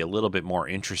Batman should be a little bit more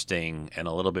interesting and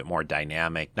a little bit more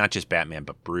dynamic, not just Batman,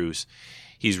 but Bruce.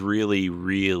 He's really,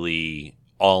 really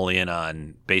all in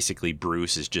on basically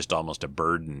Bruce is just almost a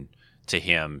burden to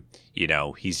him. You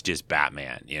know, he's just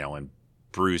Batman, you know, and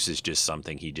Bruce is just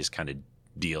something he just kind of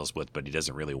deals with, but he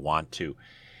doesn't really want to.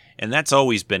 And that's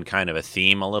always been kind of a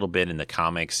theme a little bit in the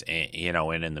comics, you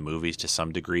know, and in the movies to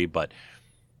some degree. But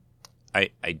I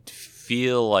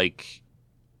feel like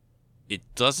it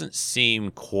doesn't seem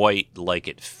quite like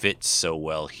it fits so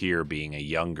well here being a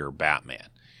younger Batman.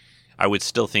 I would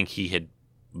still think he had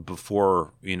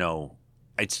before, you know,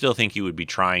 I'd still think he would be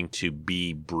trying to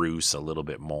be Bruce a little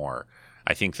bit more.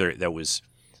 I think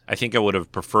I think I would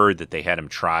have preferred that they had him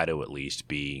try to at least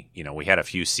be, you know, we had a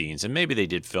few scenes and maybe they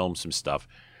did film some stuff.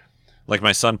 Like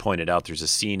my son pointed out, there's a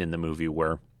scene in the movie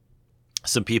where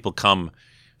some people come,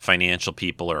 financial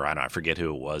people, or I forget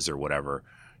who it was or whatever,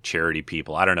 charity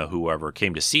people, I don't know, whoever,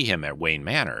 came to see him at Wayne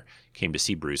Manor, came to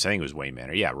see Bruce. I think it was Wayne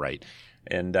Manor. Yeah, right.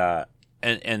 And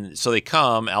so they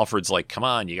come, Alfred's like, come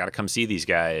on, you got to come see these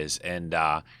guys. And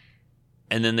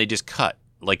then they just cut.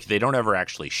 Like, they don't ever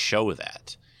actually show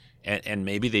that. And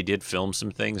maybe they did film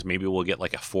some things. Maybe we'll get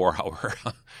like a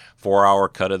 4-hour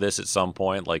cut of this at some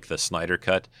point, like the Snyder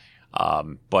cut.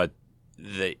 But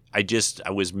I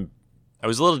was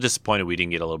a little disappointed we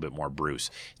didn't get a little bit more Bruce.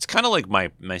 It's kind of like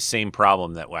my same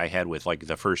problem that I had with like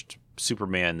the first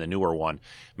Superman, the newer one,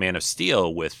 Man of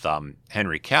Steel, with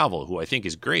Henry Cavill, who I think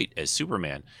is great as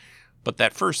Superman. But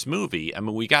that first movie, I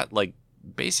mean, we got like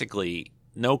basically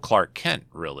no Clark Kent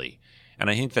really,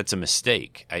 and I think that's a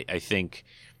mistake.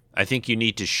 I think you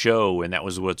need to show, and that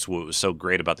was what was so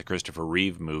great about the Christopher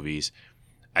Reeve movies.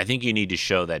 I think you need to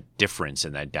show that difference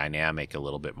and that dynamic a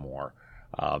little bit more.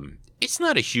 It's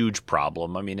not a huge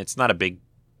problem. I mean, it's not a big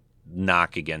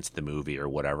knock against the movie or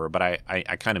whatever, but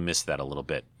I kind of missed that a little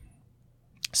bit.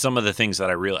 Some of the things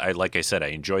that like I said, I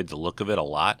enjoyed the look of it a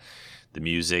lot. The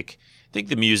music. I think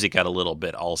the music got a little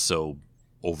bit also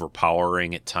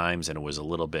overpowering at times, and it was a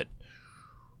little bit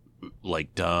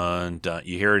like dun dun.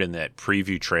 You hear it in that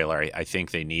preview trailer. I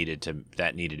think that needed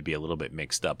to be a little bit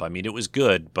mixed up. I mean, it was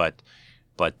good, but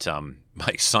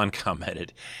my son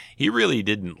commented he really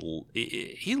didn't.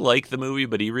 He liked the movie,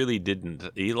 but he really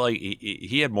didn't.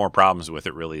 He had more problems with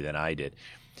it really than I did.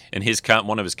 And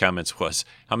one of his comments was,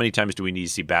 "How many times do we need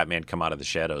to see Batman come out of the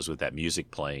shadows with that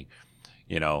music playing?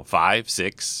 5,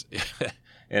 6."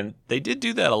 And they did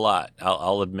do that a lot.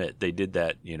 I'll admit they did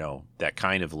that. That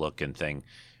kind of look and thing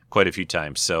quite a few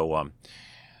times. So,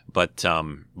 but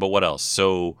what else?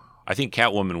 So I think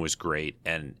Catwoman was great,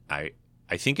 and I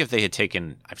think if they had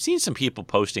taken, I've seen some people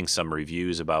posting some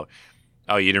reviews about,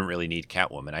 oh, you didn't really need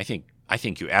Catwoman. I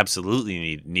think you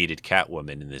absolutely needed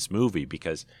Catwoman in this movie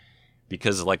because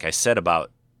like I said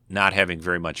about not having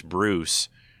very much Bruce,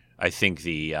 I think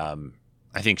she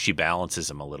balances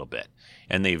him a little bit.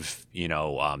 And they've,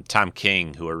 Tom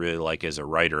King, who I really like as a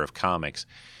writer of comics,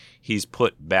 he's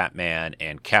put Batman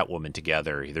and Catwoman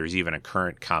together. There's even a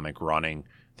current comic running.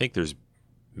 I think there's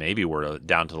maybe we're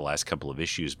down to the last couple of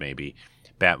issues, maybe.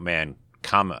 Batman,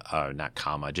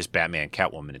 just Batman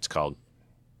Catwoman, it's called.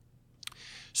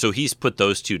 So he's put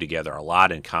those two together a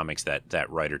lot in comics, that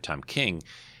writer Tom King.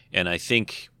 And I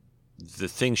think the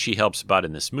thing she helps about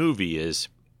in this movie is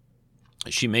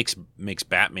she makes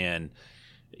Batman,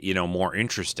 more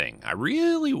interesting.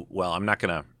 I'm not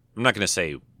gonna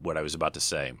say what I was about to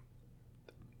say.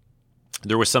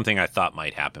 There was something I thought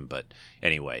might happen, but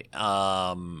anyway,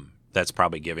 that's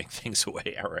probably giving things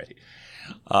away already.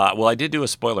 Well, I did do a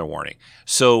spoiler warning.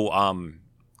 So,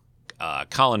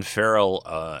 Colin Farrell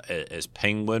as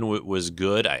Penguin was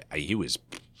good. He was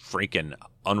freaking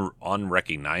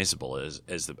unrecognizable as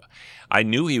the. I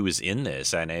knew he was in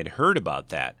this, and I had heard about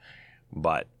that,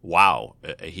 but wow,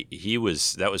 he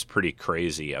was. That was pretty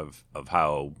crazy of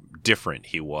how different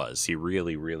he was. He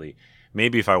really, really.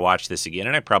 Maybe if I watch this again,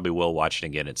 and I probably will watch it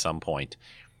again at some point,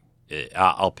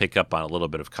 I'll pick up on a little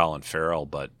bit of Colin Farrell,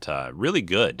 but really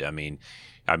good. I mean,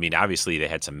 obviously they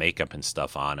had some makeup and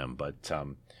stuff on him, but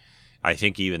I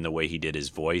think even the way he did his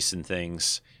voice and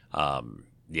things,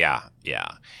 yeah.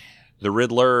 The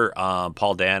Riddler,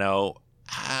 Paul Dano,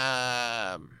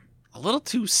 a little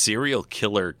too serial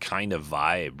killer kind of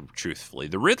vibe, truthfully.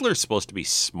 The Riddler's supposed to be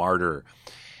smarter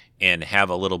and have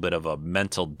a little bit of a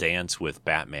mental dance with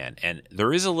Batman. And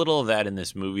there is a little of that in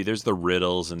this movie. There's the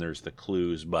riddles and there's the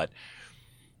clues, but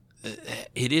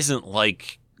it isn't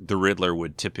like the Riddler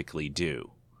would typically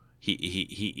do. He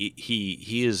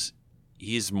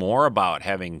is more about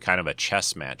having kind of a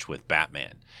chess match with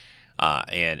Batman,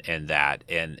 and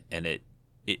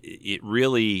it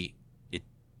really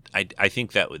I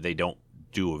think that they don't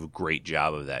do a great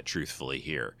job of that, truthfully,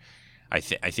 here. I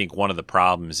think one of the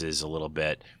problems is a little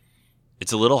bit.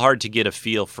 It's a little hard to get a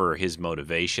feel for his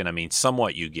motivation. I mean,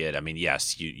 somewhat you get. I mean,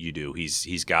 yes, you do.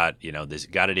 He's got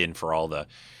got it in for all the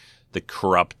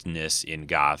corruptness in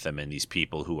Gotham and these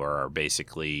people who are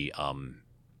basically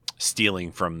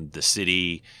stealing from the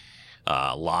city,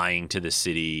 lying to the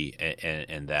city,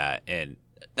 and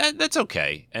that's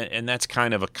okay. And that's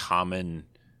kind of a common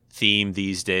theme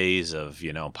these days of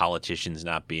politicians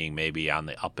not being maybe on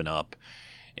the up and up.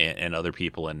 And other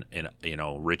people and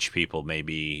rich people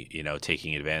maybe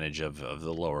taking advantage of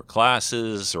the lower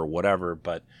classes or whatever,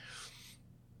 but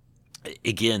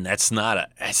again, that's not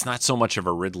so much of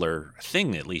a Riddler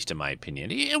thing, at least in my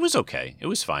opinion. It was okay, it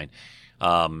was fine.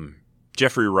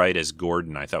 Jeffrey Wright as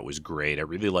Gordon I thought was great. I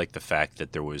really liked the fact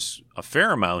that there was a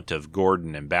fair amount of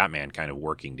Gordon and Batman kind of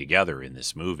working together in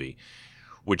this movie,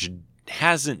 which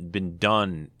hasn't been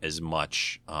done as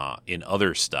much in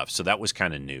other stuff, so that was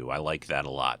kind of new. I like that a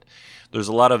lot. There's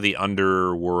a lot of the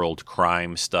underworld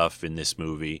crime stuff in this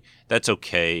movie. That's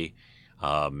okay.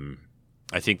 I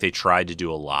think they tried to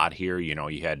do a lot here.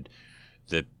 You had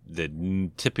the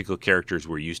typical characters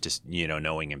we're used to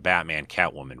knowing in Batman: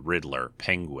 Catwoman, Riddler,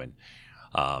 Penguin,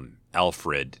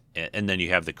 Alfred, and then you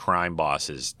have the crime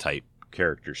bosses type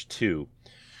characters too.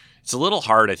 It's a little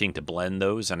hard, I think, to blend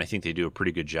those, and I think they do a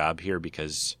pretty good job here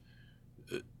because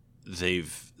the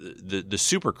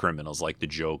super criminals like the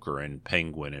Joker and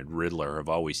Penguin and Riddler have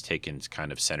always taken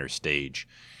kind of center stage.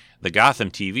 The Gotham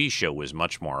TV show was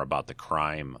much more about the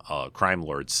crime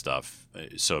lord stuff.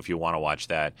 So if you want to watch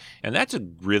that, and that's a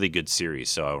really good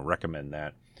series, so I recommend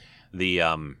that.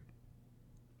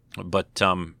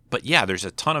 But yeah, there's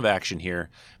a ton of action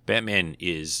here. Batman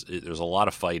there's a lot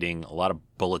of fighting, a lot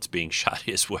of bullets being shot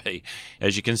his way,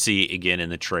 as you can see again in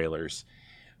the trailers.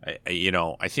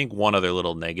 I think one other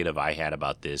little negative I had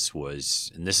about this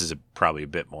was, and this is probably a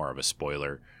bit more of a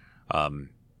spoiler,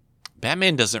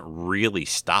 Batman doesn't really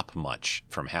stop much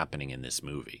from happening in this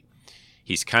movie.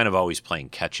 He's kind of always playing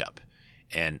catch up,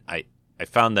 and I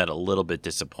found that a little bit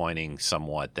disappointing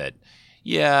somewhat. That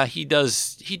yeah, he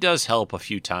does help a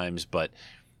few times, but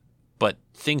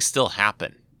things still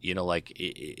happen. Like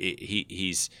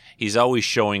he's always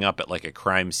showing up at like a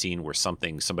crime scene where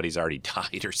somebody's already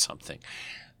died or something.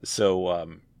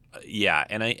 So yeah,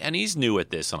 and he's new at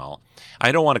this and all.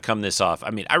 I don't want to come this off. I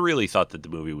mean, I really thought that the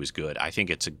movie was good. I think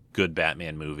it's a good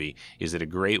Batman movie. Is it a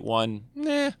great one?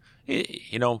 Nah.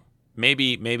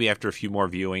 Maybe after a few more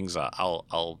viewings,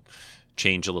 I'll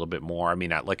change a little bit more. I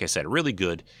mean, like I said, really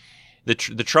good. The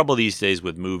trouble these days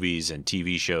with movies and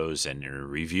TV shows and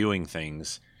reviewing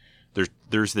things,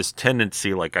 there's this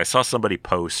tendency. Like I saw somebody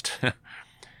post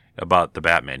about the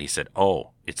Batman. He said,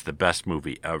 "Oh, it's the best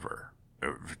movie ever,"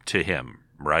 to him,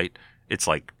 right? It's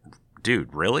like,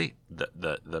 dude, really?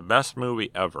 The best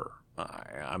movie ever?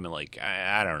 I'm like,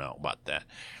 I don't know about that.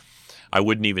 I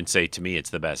wouldn't even say to me it's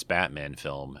the best Batman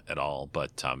film at all.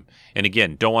 But and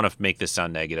again, don't want to make this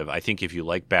sound negative. I think if you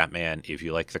like Batman, if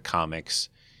you like the comics,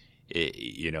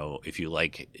 if you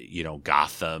like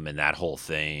Gotham and that whole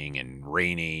thing and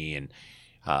Rainey and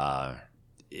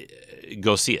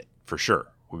go see it for sure.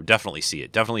 We'll definitely see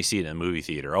it. Definitely see it in the movie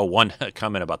theater. Oh, one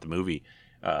comment about the movie.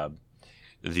 I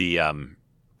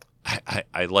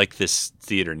like this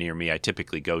theater near me. I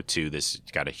typically go to this.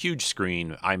 It's got a huge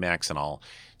screen, IMAX and all.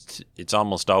 It's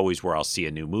almost always where I'll see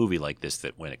a new movie like this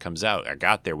that when it comes out.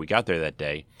 We got there that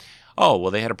day. Oh,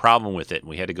 well, they had a problem with it, and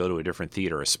we had to go to a different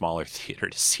theater, a smaller theater,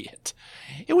 to see it.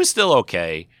 It was still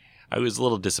okay. I was a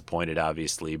little disappointed,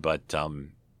 obviously, but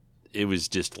it was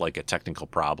just like a technical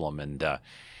problem, and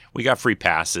we got free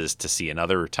passes to see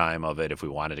another time of it if we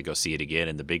wanted to go see it again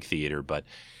in the big theater, but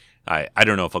I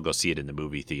don't know if I'll go see it in the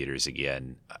movie theaters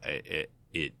again. It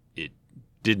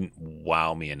didn't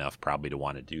wow me enough probably to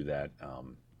want to do that.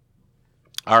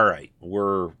 All right,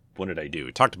 what did I do?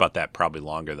 We talked about that probably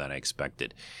longer than I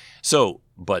expected. So,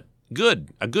 but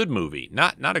a good movie,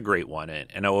 not a great one.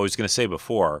 And I was going to say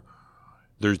before,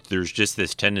 there's just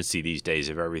this tendency these days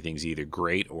of everything's either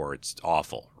great or it's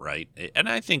awful, right? And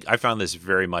I think I found this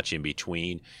very much in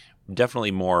between.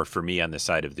 Definitely more for me on the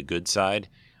side of the good side.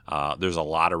 There's a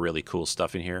lot of really cool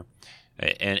stuff in here.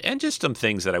 And just some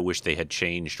things that I wish they had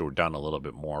changed or done a little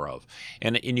bit more of.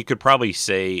 And you could probably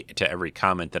say to every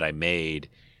comment that I made,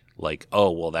 like, oh,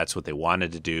 well, that's what they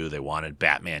wanted to do. They wanted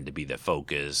Batman to be the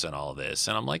focus and all this.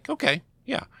 And I'm like, okay,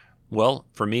 yeah. Well,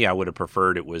 for me, I would have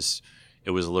preferred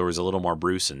there was a little more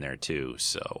Bruce in there too.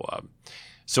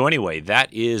 So anyway,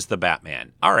 that is the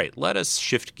Batman. All right, let us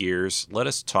shift gears. Let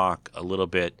us talk a little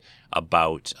bit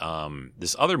about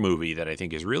this other movie that I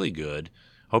think is really good.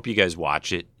 Hope you guys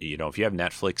watch it. If you have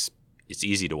Netflix, it's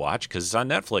easy to watch because it's on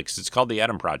Netflix. It's called The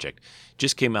Adam Project.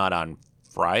 Just came out on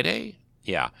Friday.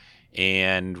 Yeah.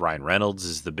 And Ryan Reynolds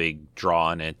is the big draw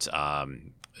on it.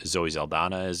 Zoe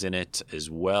Saldana is in it as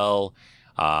well.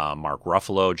 Mark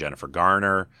Ruffalo, Jennifer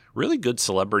Garner, really good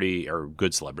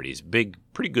celebrities,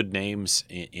 pretty good names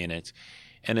in it.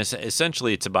 And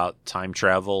essentially it's about time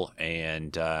travel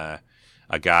and a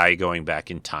guy going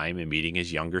back in time and meeting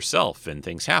his younger self, and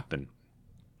things happen.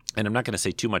 And I'm not going to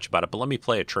say too much about it, but let me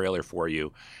play a trailer for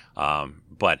you.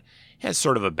 But it has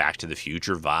sort of a Back to the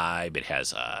Future vibe. It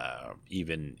has I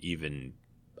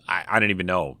don't even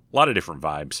know, a lot of different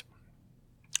vibes.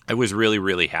 I was really,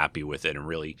 really happy with it and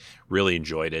really, really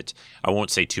enjoyed it. I won't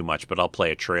say too much, but I'll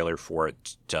play a trailer for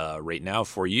it right now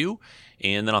for you.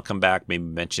 And then I'll come back, maybe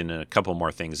mention a couple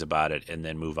more things about it, and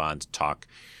then move on to talk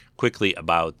quickly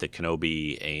about the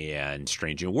Kenobi and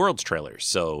Strange New Worlds trailers.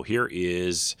 So here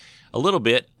is a little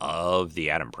bit of The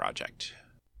Adam Project.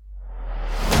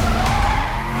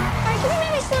 Alright, can we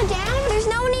maybe slow down? There's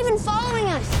no one even following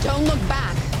us. Don't look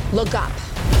back. Look up.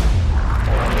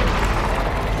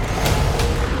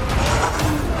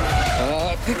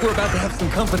 I think we're about to have some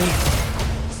company.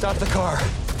 Stop the car.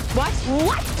 What?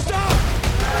 What? Stop!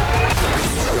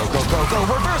 Go,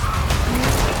 reverse!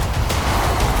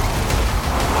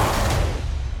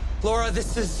 Laura,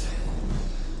 this is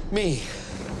me.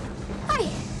 Hi.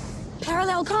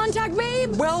 Parallel contact,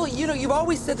 babe. Well, you've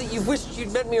always said that you wished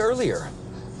you'd met me earlier.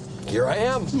 Here I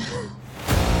am.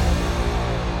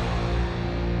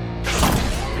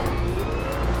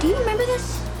 Do you remember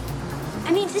this?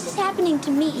 I mean, if this is happening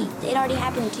to me, it already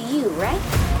happened to you, right?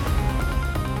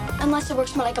 Unless it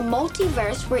works more like a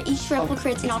multiverse where each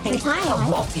replicates an alternate timeline.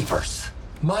 A multiverse?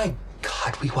 My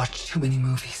God, we watched too many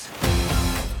movies.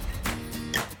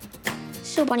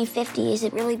 So 2050, is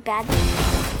it really bad?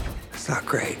 It's not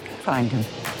great. Find him.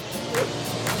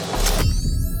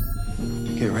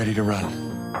 Get ready to run.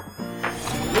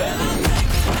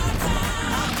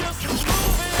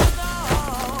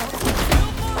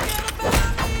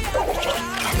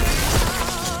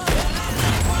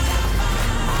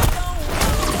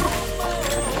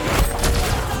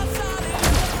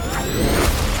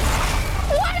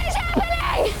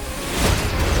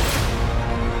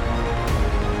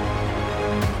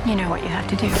 You know what you have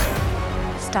to do.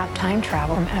 Stop time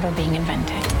travel from ever being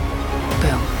invented.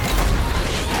 Boom.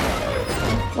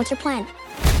 What's your plan?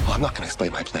 Well, I'm not going to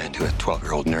explain my plan to a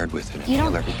 12-year-old nerd with an You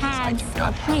don't inhaler because I do have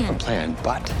not a plan. have a plan,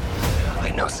 but I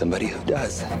know somebody who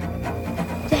does.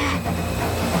 Dad.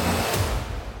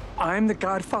 I'm the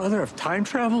godfather of time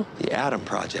travel? The Adam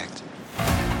Project.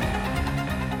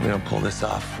 We don't pull this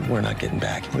off, we're not getting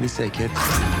back. What do you say, kid?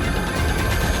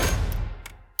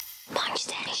 Punch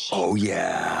Daddy. Oh,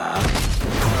 yeah.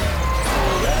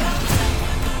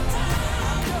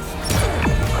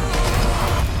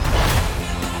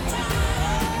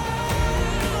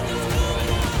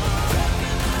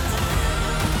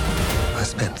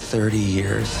 30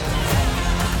 years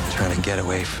trying to get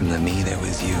away from the me that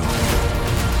was you.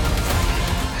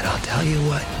 And I'll tell you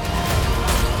what.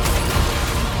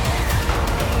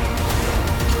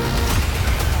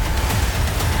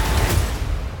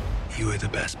 You were the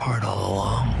best part all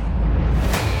along.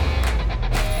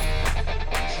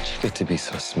 How'd you get to be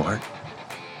so smart?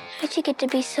 How'd you get to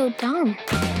be so dumb?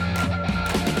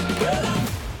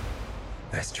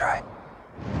 Nice try.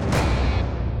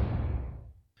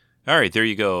 All right, there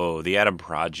you go. The Adam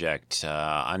Project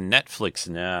on Netflix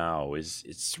now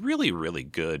it's really, really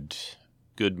good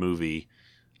movie.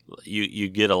 You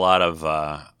get a lot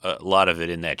of it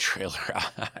in that trailer.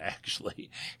 Actually,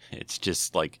 it's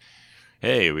just like,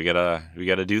 hey, we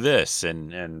gotta do this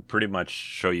and pretty much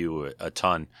show you a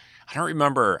ton. I don't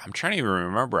remember. I'm trying to even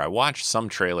remember. I watched some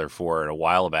trailer for it a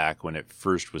while back when it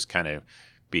first was kind of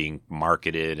being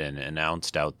marketed and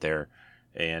announced out there,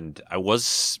 and I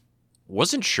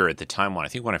wasn't sure at the time when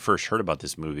I first heard about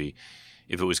this movie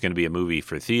if it was going to be a movie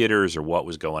for theaters or what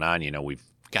was going on. You know, we've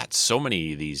got so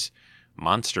many of these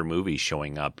monster movies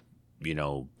showing up, you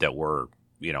know, that were,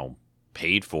 you know,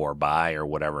 paid for by or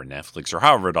whatever, Netflix or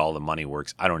however all the money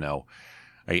works. I don't know.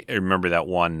 I remember that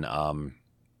one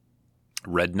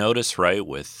Red Notice, right,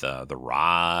 with The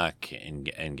Rock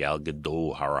and Gal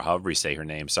Gadot, however you say her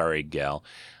name. Sorry, Gal.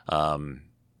 And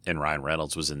Ryan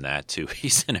Reynolds was in that too.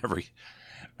 He's in every...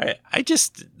 I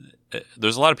just,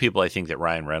 there's a lot of people I think that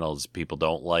Ryan Reynolds people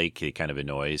don't like. He kind of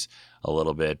annoys a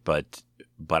little bit, but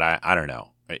I don't know.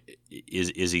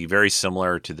 Is he very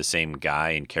similar to the same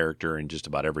guy and character in just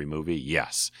about every movie?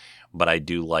 Yes, but I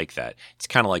do like that. It's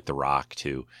kind of like The Rock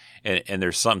too, and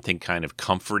there's something kind of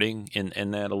comforting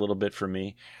in that a little bit for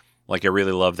me. Like I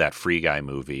really love that Free Guy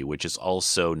movie, which is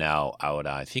also now out.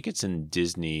 I think it's in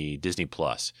Disney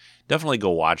Plus. Definitely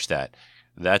go watch that.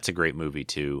 That's a great movie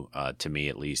too, to me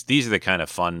at least. These are the kind of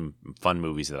fun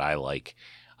movies that I like,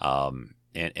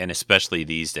 and especially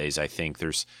these days. I think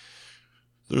there's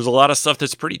a lot of stuff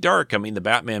that's pretty dark. I mean, the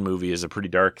Batman movie is a pretty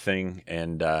dark thing,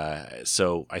 and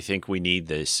so I think we need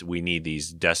this. We need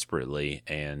these desperately,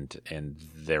 and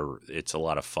it's a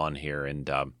lot of fun here,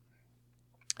 and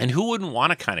who wouldn't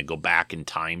want to kind of go back in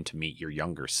time to meet your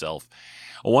younger self?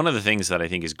 One of the things that I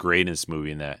think is great in this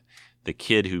movie, and that the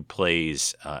kid who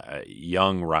plays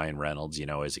young Ryan Reynolds, you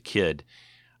know, as a kid,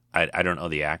 I don't know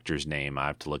the actor's name. I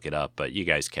have to look it up, but you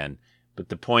guys can. But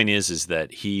the point is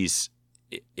that he's,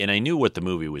 and I knew what the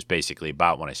movie was basically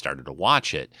about when I started to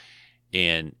watch it,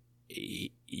 and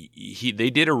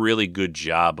they did a really good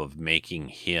job of making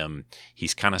him.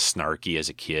 He's kind of snarky as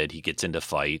a kid. He gets into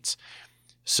fights,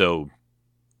 so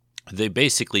they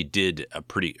basically did a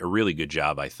really good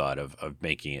job, I thought, of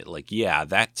making it like, yeah,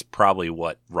 that's probably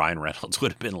what Ryan Reynolds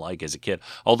would have been like as a kid.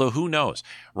 Although, who knows?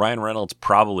 Ryan Reynolds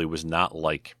probably was not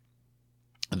like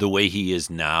the way he is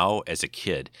now as a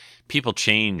kid. People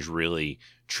change really,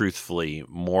 truthfully,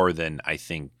 more than I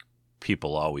think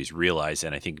people always realize.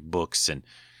 And I think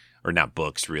or not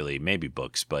books really, maybe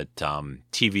books, but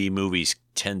TV movies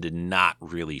tend to not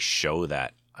really show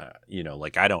that. You know,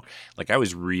 like I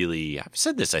was really, I've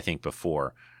said this I think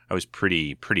before, I was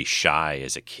pretty shy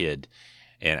as a kid,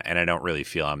 and I don't really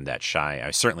feel I'm that shy.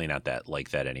 I'm certainly not that like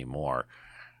that anymore.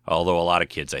 Although a lot of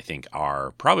kids I think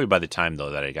are. Probably by the time though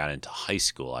that I got into high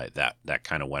school, that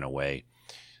kind of went away.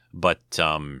 But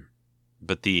the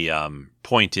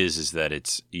point is that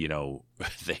it's, you know,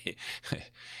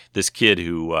 this kid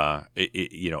who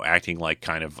you know, acting like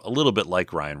kind of a little bit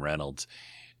like Ryan Reynolds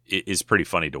is pretty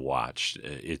funny to watch.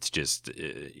 It's just,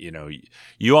 you know,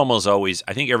 you almost always,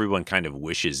 I think everyone kind of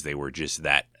wishes they were just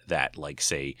that like,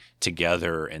 say,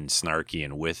 together and snarky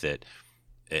and with it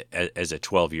as a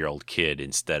 12-year-old kid,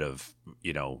 instead of,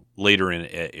 you know, later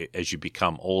as you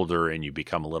become older and you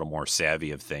become a little more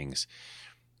savvy of things,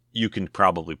 you can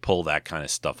probably pull that kind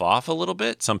of stuff off a little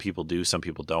bit. Some people do, some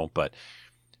people don't. But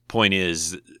point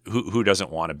is, who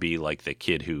doesn't want to be like the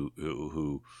kid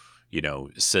who you know,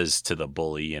 says to the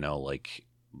bully, you know, like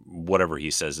whatever he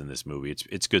says in this movie.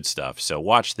 It's good stuff. So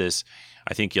watch this.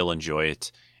 I think you'll enjoy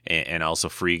it. And also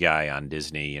Free Guy on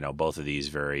Disney. You know, both of these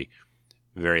very,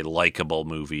 very likable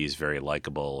movies, very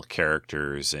likable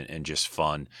characters, and just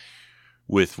fun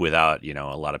without, you know,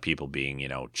 a lot of people being, you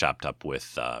know, chopped up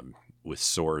with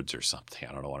swords or something.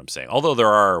 I don't know what I'm saying. Although there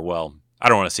are, well, I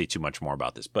don't want to say too much more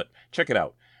about this, but check it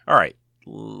out. All right.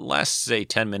 Last, say,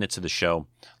 10 minutes of the show,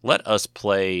 let us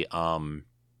play, I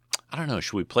don't know,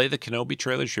 should we play the Kenobi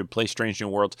trailer? Should we play Strange New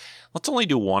Worlds? Let's only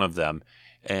do one of them,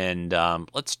 and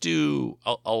let's do,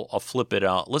 I'll flip it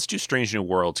out. Let's do Strange New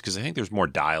Worlds, because I think there's more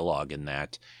dialogue in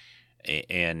that,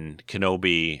 and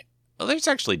Kenobi, well, there's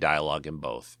actually dialogue in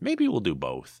both. Maybe we'll do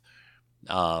both.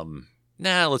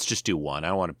 nah, let's just do one.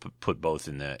 I want to put both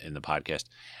in the podcast.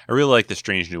 I really like the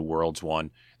Strange New Worlds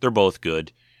one. They're both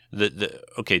good.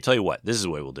 Okay, tell you what, this is the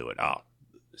way we'll do it. Oh,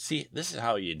 see, this is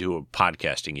how you do a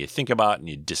podcasting. You think about it and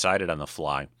you decide it on the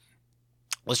fly.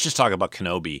 Let's just talk about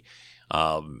Kenobi.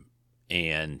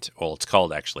 It's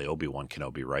called actually Obi-Wan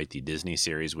Kenobi, right? The Disney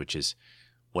series, which is,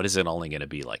 what is it only going to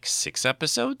be, like 6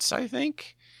 episodes, I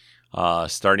think?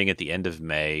 Starting at the end of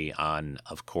May on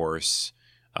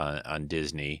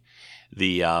Disney.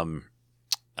 The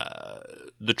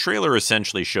trailer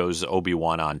essentially shows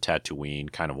Obi-Wan on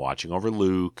Tatooine, kind of watching over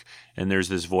Luke, and there's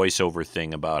this voiceover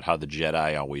thing about how the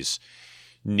Jedi always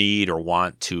need or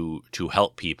want to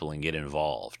help people and get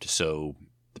involved. So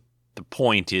the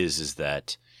point is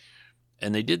that,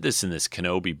 and they did this in this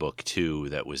Kenobi book too,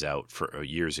 that was out for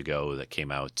years ago, that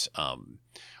came out.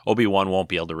 Obi-Wan won't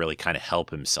be able to really kind of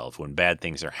help himself when bad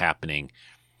things are happening,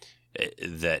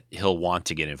 that he'll want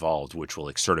to get involved, which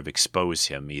will sort of expose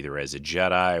him either as a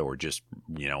Jedi or just,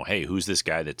 hey, who's this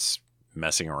guy that's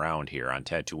messing around here on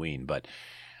Tatooine? But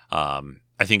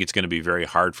I think it's going to be very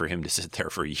hard for him to sit there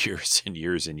for years and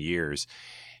years and years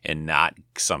and not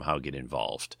somehow get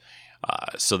involved.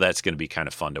 So that's going to be kind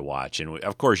of fun to watch. And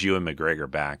of course, Ewan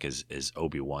McGregor back as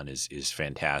Obi-Wan is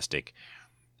fantastic.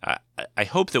 I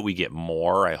hope that we get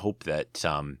more. I hope that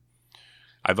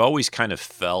I've always kind of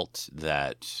felt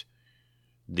that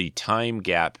the time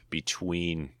gap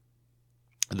between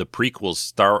the prequels,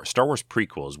 Star Wars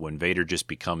prequels, when Vader just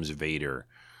becomes Vader,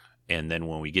 and then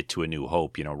when we get to A New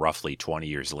Hope, roughly 20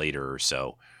 years later or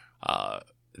so,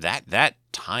 that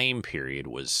time period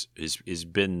has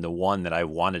been the one that I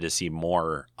wanted to see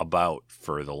more about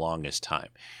for the longest time.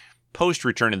 Post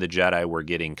Return of the Jedi, we're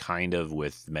getting kind of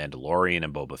with Mandalorian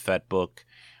and Boba Fett book.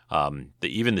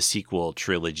 Even the sequel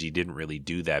trilogy didn't really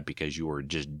do that because you were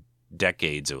just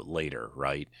decades later,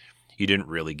 right? You didn't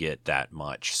really get that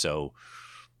much. So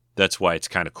that's why it's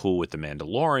kind of cool with the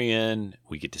Mandalorian.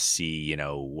 We get to see,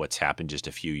 what's happened just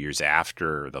a few years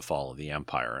after the fall of the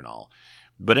Empire and all.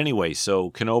 But anyway,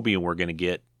 so Kenobi, we're going to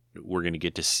get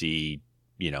to see,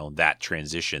 that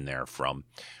transition there from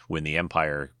when the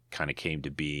Empire kind of came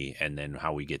to be, and then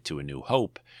how we get to A New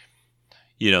Hope.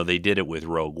 They did it with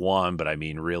Rogue One, but I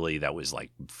mean, really, that was like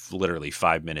literally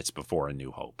 5 minutes before A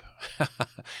New Hope.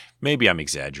 Maybe I'm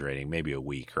exaggerating, maybe a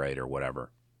week, right, or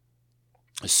whatever.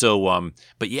 So,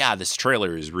 but yeah, this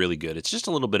trailer is really good. It's just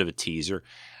a little bit of a teaser.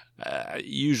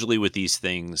 Usually with these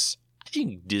things, I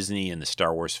think Disney and the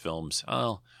Star Wars films,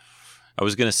 I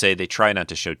was going to say they try not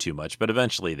to show too much, but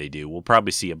eventually they do. We'll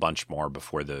probably see a bunch more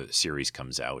before the series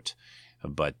comes out.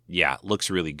 But yeah, it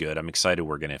looks really good. I'm excited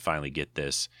we're going to finally get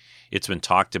this. It's been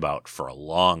talked about for a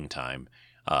long time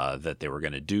that they were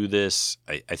going to do this.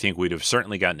 I think we'd have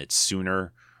certainly gotten it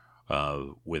sooner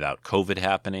without COVID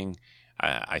happening.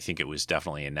 I think it was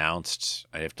definitely announced.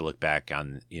 I have to look back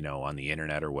on the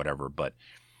internet or whatever, but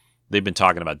they've been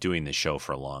talking about doing this show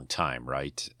for a long time,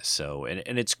 right? So,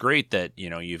 and it's great that,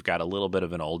 you've got a little bit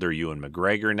of an older Ewan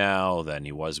McGregor now than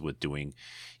he was with doing,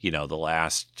 the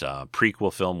last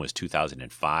prequel film was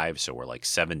 2005. So we're like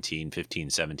 15,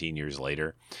 17 years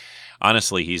later.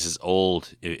 Honestly, he's as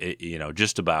old,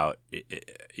 just about,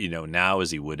 now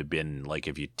as he would have been, like,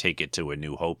 if you take it to A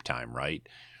New Hope time, right?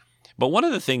 But one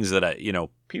of the things that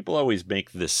people always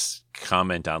make this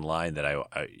comment online that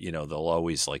they'll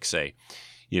always like say,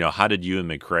 how did Ewan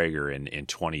McGregor in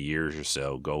 20 years or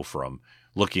so go from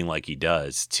looking like he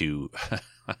does to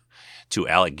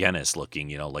Alec Guinness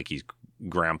looking, like he's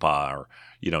grandpa, or,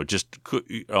 just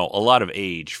a lot of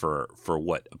age for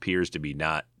what appears to be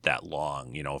not that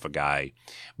long, of a guy.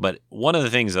 But one of the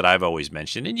things that I've always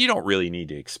mentioned, and you don't really need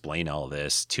to explain all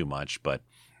this too much, but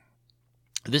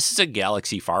this is a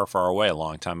galaxy far, far away a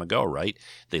long time ago, right?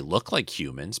 They look like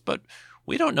humans, but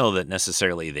we don't know that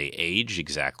necessarily they age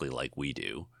exactly like we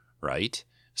do, right?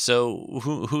 So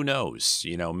who knows?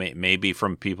 Maybe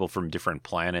from people from different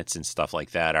planets and stuff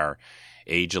like that are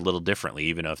age a little differently,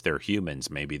 even if they're humans.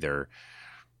 Maybe they're,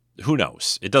 who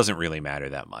knows? It doesn't really matter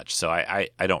that much. So I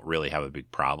don't really have a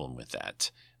big problem with that.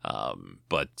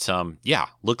 Yeah,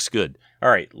 looks good.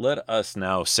 All right, let us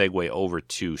now segue over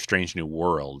to Strange New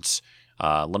Worlds.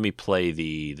 Let me play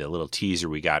the little teaser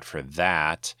we got for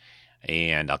that,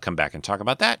 and I'll come back and talk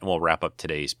about that, and we'll wrap up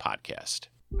today's podcast.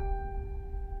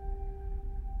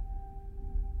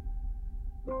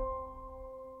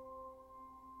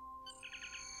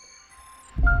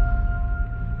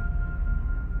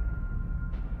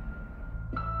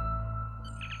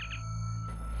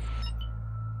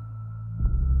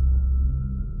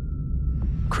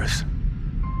 Chris,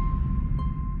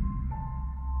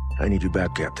 I need you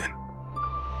back, Captain.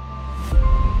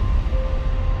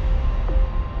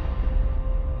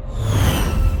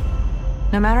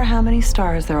 No matter how many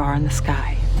stars there are in the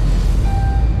sky,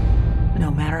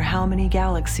 no matter how many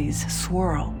galaxies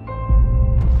swirl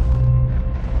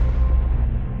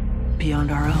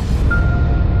beyond our own,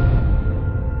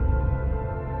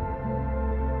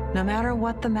 no matter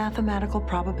what the mathematical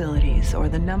probabilities or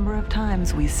the number of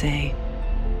times we say,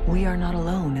 we are not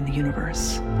alone in the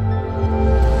universe.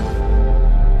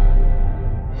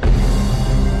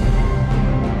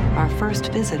 Our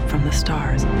first visit from the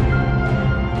stars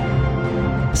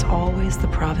is always the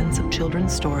province of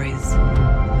children's stories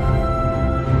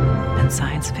and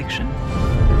science fiction.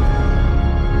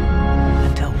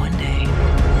 Until one day,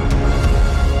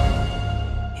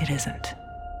 it isn't.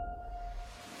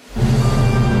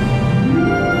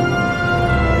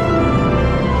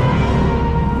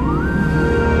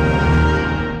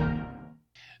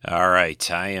 All right,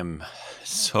 I am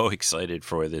so excited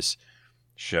for this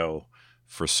show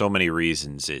for so many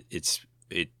reasons. It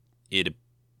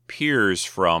appears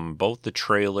from both the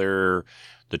trailer,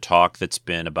 the talk that's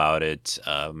been about it,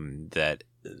 that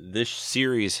this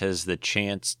series has the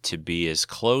chance to be as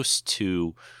close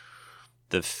to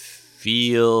the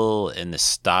feel and the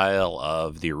style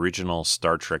of the original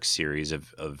Star Trek series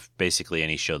of basically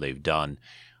any show they've done.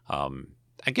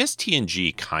 I guess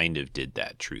TNG kind of did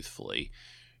that, truthfully.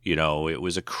 You know, it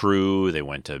was a crew. They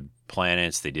went to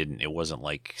planets. It wasn't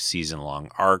like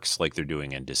season-long arcs like they're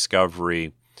doing in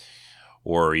Discovery,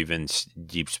 or even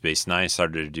Deep Space Nine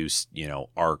started to do,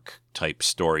 arc-type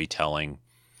storytelling.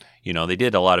 You know, they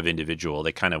did a lot of individual.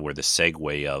 They kind of were the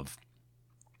segue of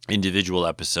individual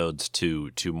episodes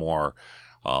to more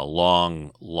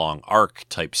long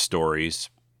arc-type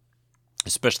stories,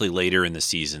 especially later in the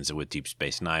seasons with Deep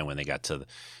Space Nine when they got to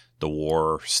the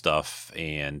war stuff.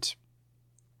 And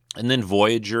then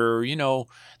Voyager,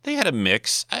 they had a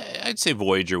mix. I'd say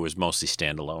Voyager was mostly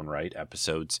standalone, right,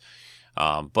 episodes.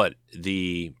 But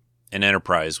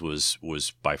Enterprise was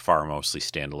by far mostly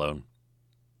standalone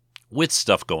with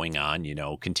stuff going on,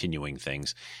 continuing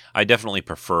things. I definitely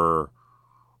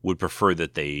would prefer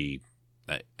that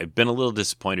I've been a little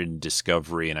disappointed in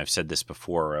Discovery, and I've said this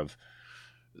before, of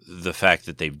the fact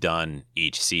that they've done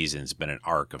each season's been an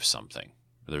arc of something.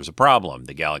 There's a problem.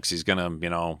 The galaxy's going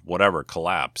to,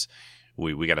 collapse.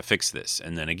 We got to fix this.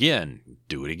 And then again,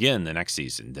 do it again the next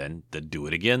season. Then do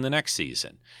it again the next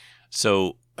season.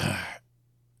 So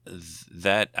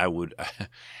that I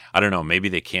don't know, maybe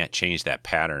they can't change that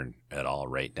pattern at all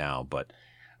right now, but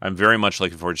I'm very much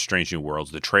looking forward to Strange New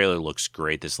Worlds. The trailer looks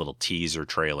great. This little teaser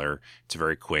trailer, it's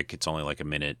very quick. It's only like a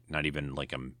minute, not even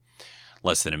like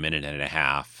less than a minute and a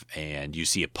half. And you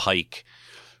see a Pike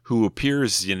who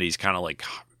appears, he's kind of like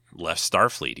left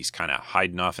Starfleet. He's kind of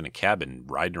hiding off in a cabin,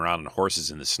 riding around on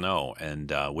horses in the snow,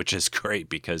 and which is great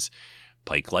because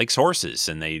Pike likes horses,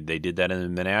 and they did that in the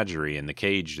Menagerie, in the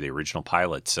Cage, the original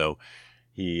pilot. So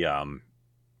he,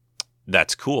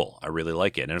 that's cool. I really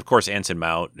like it. And of course, Anson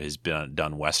Mount has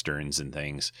done westerns and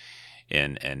things,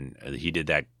 and he did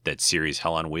that series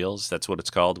Hell on Wheels. That's what it's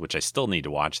called, which I still need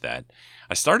to watch that.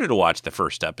 I started to watch the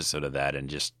first episode of that and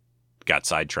just got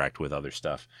sidetracked with other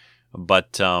stuff.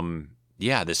 But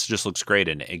this just looks great.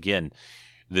 And again,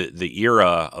 the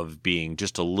era of being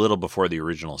just a little before the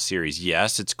original series,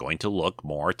 yes, it's going to look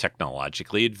more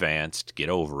technologically advanced. Get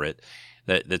over it.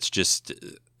 That's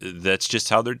just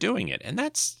how they're doing it, and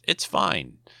it's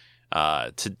fine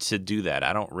to do that.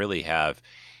 I don't really have,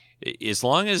 as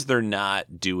long as they're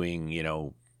not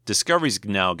doing, Discovery's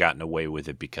now gotten away with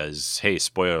it because, hey,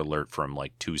 spoiler alert from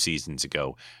like 2 seasons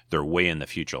ago, they're way in the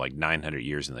future, like 900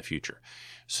 years in the future.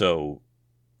 So,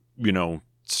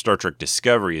 Star Trek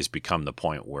Discovery has become the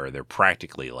point where they're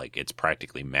it's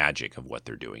practically magic of what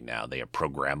they're doing now. They have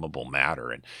programmable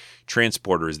matter and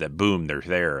transporters that boom, they're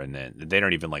there, and then they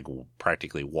don't even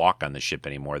practically walk on the ship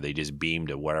anymore. They just beam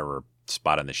to whatever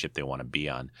spot on the ship they want to be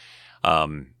on.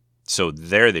 So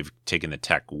there they've taken the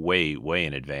tech way, way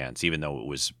in advance, even though it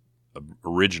was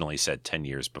originally set 10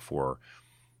 years before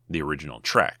the original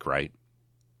Trek, right?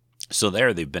 So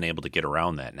there they've been able to get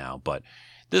around that now. But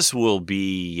this will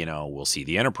be, we'll see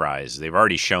the Enterprise. They've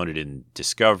already shown it in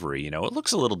Discovery. It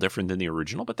looks a little different than the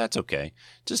original, but that's okay.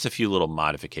 Just a few little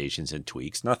modifications and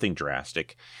tweaks, nothing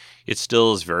drastic. It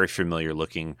still is very familiar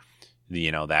looking.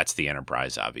 That's the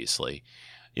Enterprise, obviously.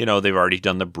 They've already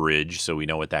done the bridge, so we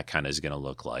know what that kind of is going to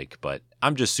look like. But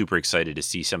I'm just super excited to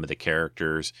see some of the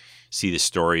characters, see the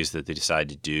stories that they decide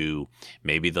to do.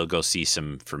 Maybe they'll go see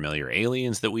some familiar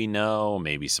aliens that we know,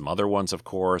 maybe some other ones, of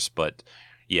course. But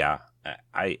yeah,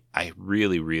 I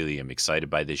really, really am excited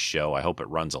by this show. I hope it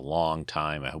runs a long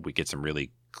time. I hope we get some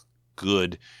really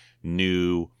good,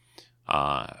 new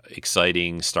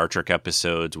exciting Star Trek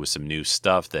episodes with some new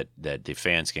stuff that the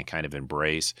fans can kind of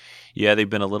embrace. Yeah, they've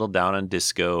been a little down on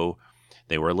Disco.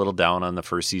 They were a little down on the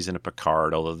first season of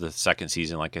Picard, although the second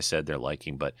season, like I said, they're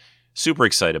liking. But super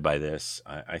excited by this.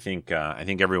 I think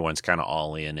everyone's kind of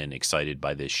all in and excited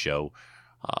by this show.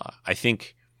 I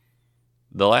think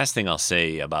the last thing I'll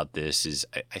say about this is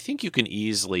I think you can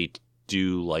easily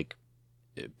do, like,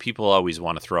 people always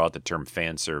want to throw out the term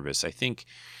fan service. I think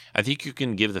you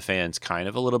can give the fans kind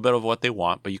of a little bit of what they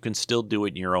want, but you can still do it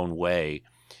in your own way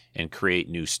and create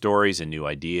new stories and new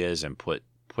ideas and put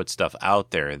stuff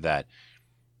out there that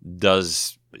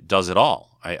does it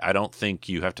all. I don't think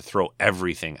you have to throw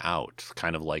everything out.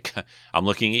 Kind of like, I'm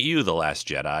looking at you, The Last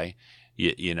Jedi.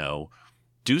 You know,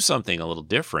 do something a little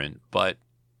different, but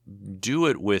do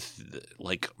it with,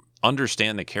 like,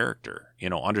 understand the character. You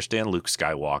know, understand Luke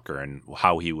Skywalker and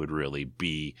how he would really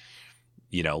be,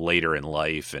 you know, later in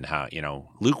life, and how, you know,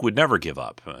 Luke would never give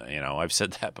up. You know, I've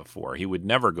said that before. He would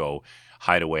never go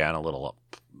hide away on a little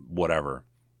whatever.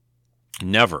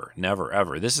 Never,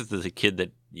 ever. This is the kid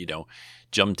that, you know,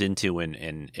 jumped into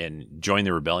and joined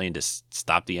the rebellion to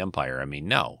stop the Empire. I mean,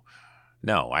 no,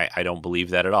 I don't believe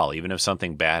that at all. Even if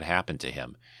something bad happened to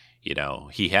him, you know,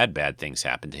 he had bad things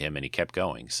happen to him and he kept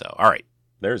going. So, all right,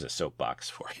 there's a soapbox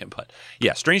for him. But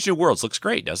yeah, Strange New Worlds looks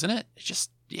great, doesn't it? It's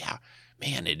just, yeah,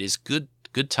 man, it is good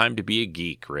time to be a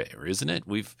geek, isn't it?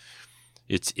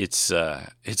 It's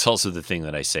also the thing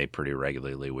that I say pretty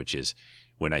regularly, which is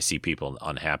when I see people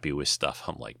unhappy with stuff,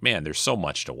 I'm like, man, there's so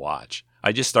much to watch.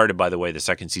 I just started, by the way, the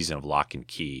second season of Lock and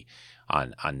Key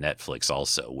on Netflix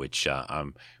also, which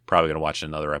I'm probably going to watch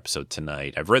another episode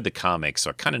tonight. I've read the comics, so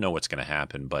I kind of know what's going to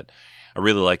happen, but I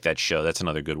really like that show. That's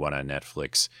another good one on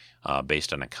Netflix,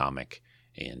 based on a comic.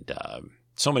 And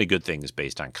so many good things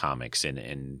based on comics.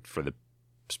 And for the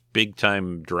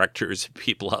big-time directors and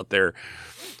people out there,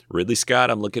 Ridley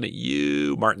Scott, I'm looking at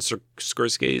you. Martin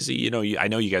Scorsese, you know, I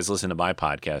know you guys listen to my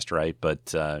podcast, right?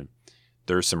 But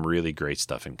there's some really great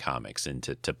stuff in comics, and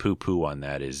to poo-poo on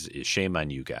that is shame on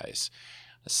you guys.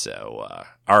 So,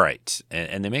 all right.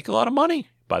 And they make a lot of money,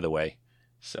 by the way.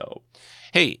 So,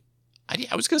 hey,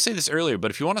 I was going to say this earlier, but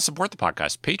if you want to support the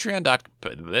podcast, I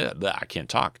can't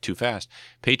talk too fast.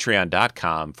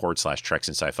 Patreon.com/Treks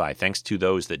and Sci-Fi. Thanks to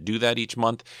those that do that each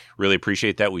month. Really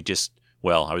appreciate that.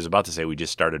 I was about to say we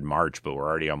just started March, but we're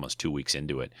already almost 2 weeks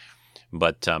into it.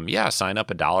 But yeah, sign up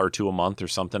 $1 or $2 a month or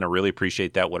something. I really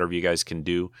appreciate that. Whatever you guys can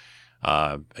do.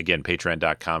 Again,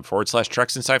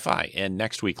 patreon.com/Treks and Sci-Fi. And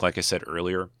next week, like I said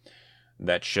earlier,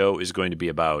 that show is going to be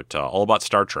about all about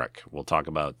Star Trek. We'll talk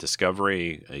about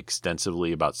Discovery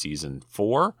extensively, about season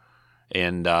 4,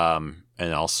 and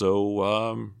also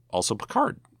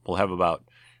Picard. We'll have about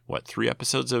 3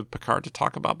 episodes of Picard to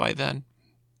talk about by then.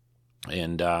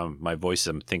 And my voice,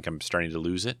 I think I'm starting to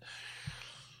lose it.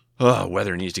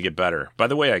 Weather needs to get better. By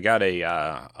the way, I got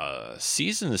a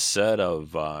season set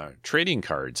of trading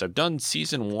cards. I've done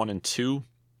season 1 and 2.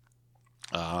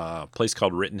 A place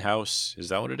called Rittenhouse. Is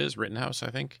that what it is? Rittenhouse,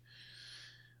 I think.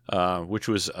 Which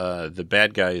was the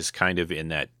bad guys kind of in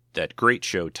that great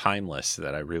show Timeless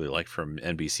that I really liked from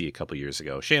NBC a couple years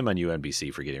ago. Shame on you,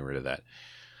 NBC, for getting rid of that.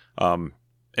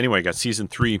 Anyway, I got season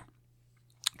 3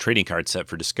 trading card set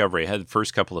for Discovery. I had the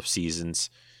first couple of seasons.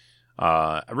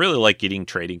 I really like getting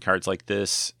trading cards like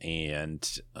this,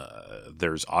 and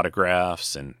there's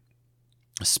autographs and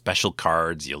special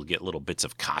cards. You'll get little bits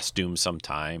of costume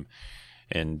sometime.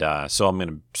 And so I'm going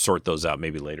to sort those out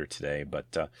maybe later today.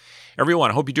 But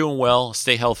everyone, I hope you're doing well.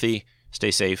 Stay healthy,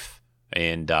 stay safe,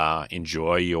 and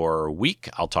enjoy your week.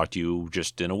 I'll talk to you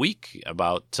just in a week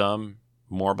about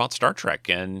more about Star Trek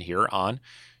and here on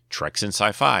Treks and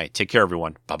Sci-Fi. Take care,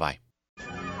 everyone. Bye-bye.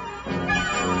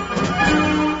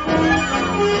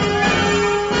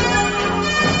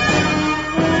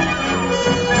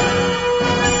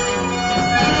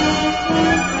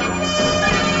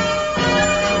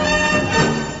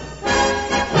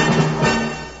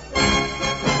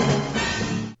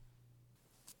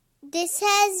 This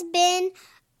has been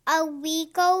a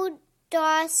Rico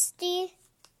Dorsey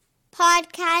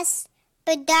podcast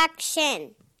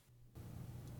production.